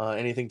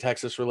 anything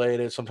Texas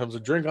related. Sometimes I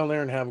drink on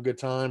there and have a good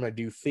time. I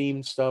do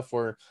themed stuff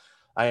where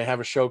I have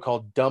a show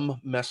called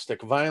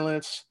Domestic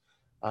Violence,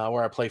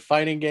 where I play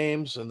fighting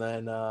games, and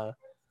then I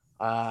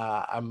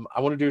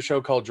want to do a show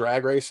called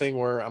Drag Racing,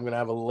 where I'm gonna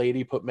have a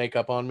lady put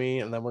makeup on me,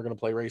 and then we're gonna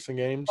play racing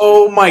games.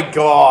 Oh my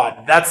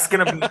God, that's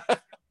gonna be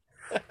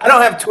I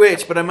don't have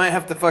Twitch, but I might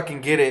have to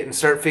fucking get it and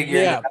start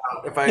figuring it Yeah.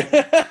 out. If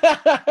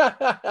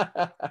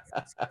I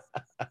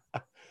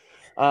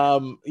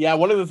Yeah,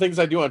 one of the things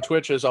I do on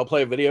Twitch is I'll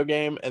play a video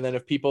game, and then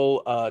if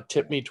people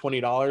tip me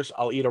 $20,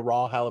 I'll eat a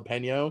raw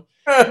jalapeno.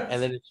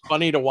 And then it's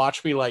funny to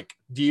watch me like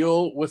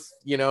deal with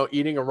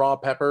eating a raw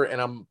pepper,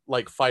 and I'm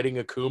like fighting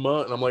a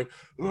Kuma, and I'm like,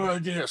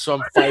 "Ugh," yeah, so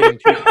I'm fighting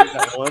two things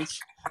at once,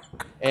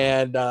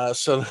 and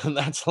so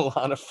that's a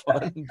lot of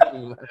fun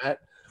doing that.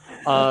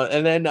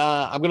 And then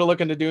I'm gonna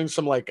look into doing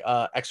some like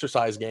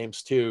exercise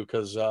games too,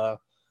 because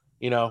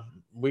you know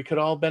we could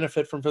all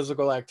benefit from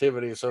physical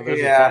activity. So there's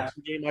this yeah.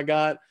 boxing game I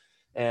got,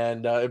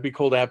 and it'd be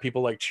cool to have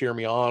people like cheer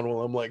me on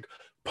while I'm like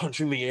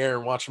punching the air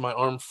and watching my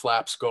arm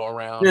flaps go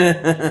around.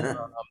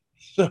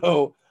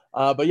 So,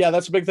 but yeah,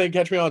 that's a big thing.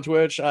 Catch me on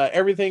Twitch.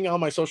 Everything on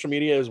my social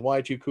media is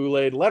Y2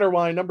 Kool-Aid, letter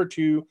Y, number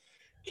two,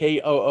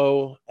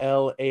 Koolaid.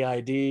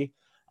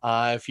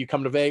 If you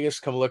come to Vegas,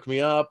 come look me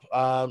up,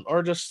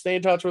 or just stay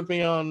in touch with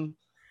me on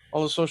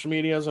all the social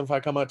medias. And if I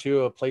come out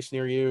to a place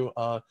near you,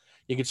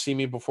 you can see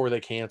me before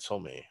they cancel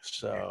me.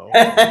 So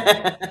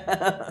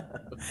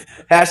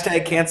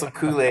Hashtag cancel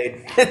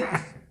Kool-Aid.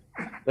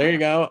 there you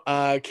go.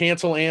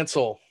 Cancel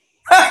Ansel.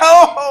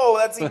 Oh,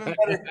 that's even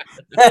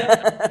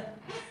better.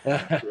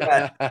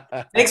 Yeah.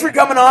 Thanks for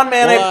coming on,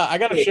 man. I Well, I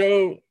got a appreciate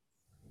it. show.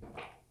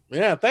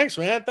 Yeah, thanks,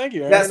 man. Thank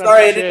you, Yeah, Aaron. I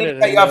sorry, I didn't appreciate mean it. to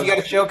And cut you off. You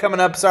got a show coming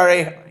up.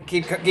 Sorry.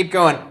 Keep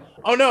going.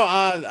 oh no,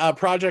 a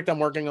project I'm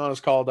working on is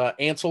called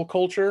Ansel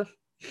Culture,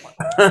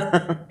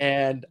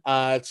 and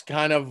it's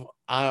kind of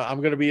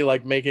I'm gonna be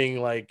like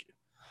making like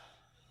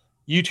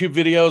YouTube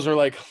videos or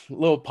like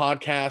little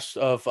podcasts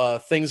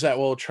of things that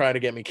will try to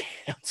get me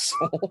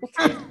canceled.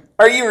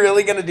 Are you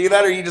really gonna do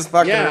that, or are you just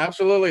fucking Yeah, around?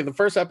 absolutely. The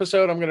first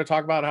episode, I'm gonna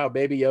talk about how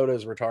Baby Yoda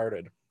is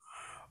retarded,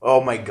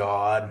 Oh my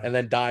god. and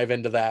then dive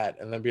into that,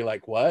 and then be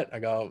like, "What?" I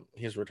go,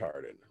 "He's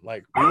retarded.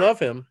 Like we love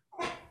him,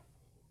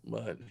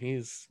 but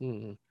he's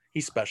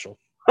special."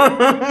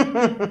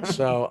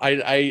 So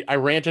I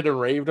ranted and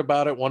raved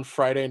about it one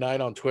Friday night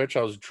on Twitch.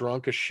 I was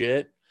drunk as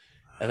shit.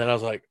 And then I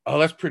was like, oh,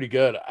 that's pretty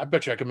good. I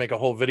bet you I could make a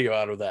whole video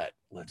out of that.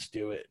 Let's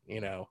do it.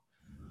 Then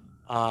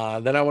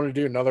I want to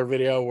do another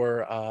video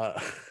where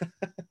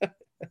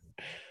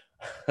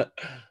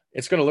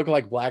it's gonna look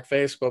like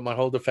blackface, but my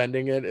whole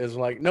defending it is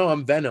like, no,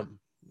 I'm Venom.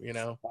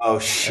 Oh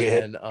And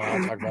shit. then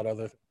I'll talk about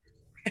other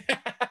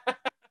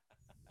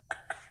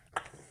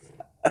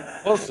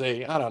we'll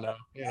see. I don't know.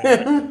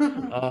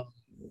 Uh,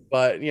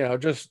 but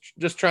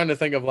just trying to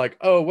think of like,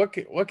 oh, what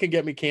can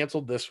get me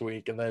canceled this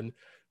week, and then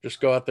just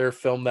go out there,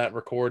 film that,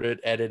 record it,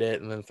 edit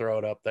it, and then throw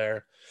it up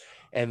there,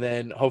 and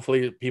then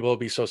hopefully people will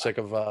be so sick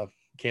of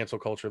cancel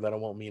culture that it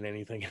won't mean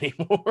anything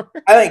anymore.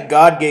 I think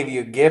God gave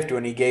you a gift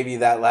when He gave you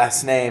that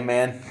last name,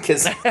 man.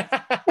 Because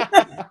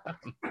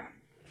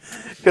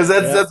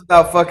Yep. that's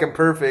about fucking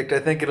perfect. I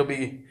think it'll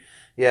be,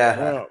 yeah.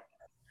 Well,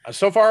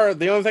 so far,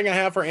 the only thing I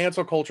have for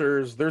Ansel culture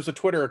is there's a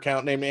Twitter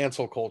account named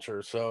Ansel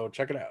Culture, so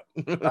check it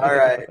All out.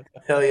 right.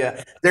 Hell yeah.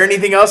 Is there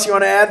anything else you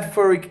want to add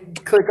before we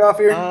click off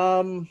here?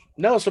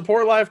 No,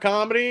 support live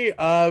comedy.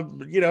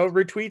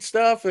 Retweet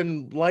stuff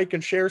and like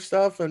and share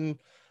stuff, and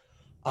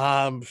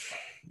um,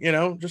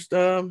 just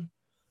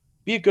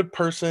be a good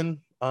person.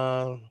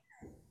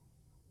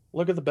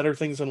 Look at the better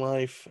things in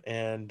life,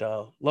 and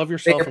love Say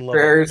yourself your and love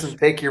prayers others. and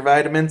take your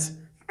vitamins.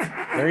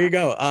 There you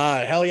go.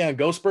 Hell yeah,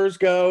 go Spurs,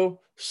 go.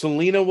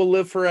 Selena will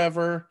live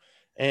forever,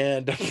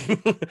 and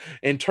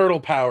and turtle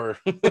power.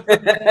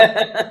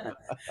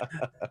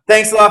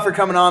 Thanks a lot for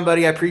coming on,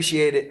 buddy. I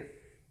appreciate it.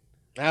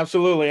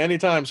 Absolutely,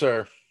 anytime,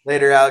 sir.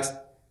 Later, Alex.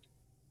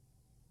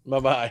 Bye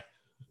bye.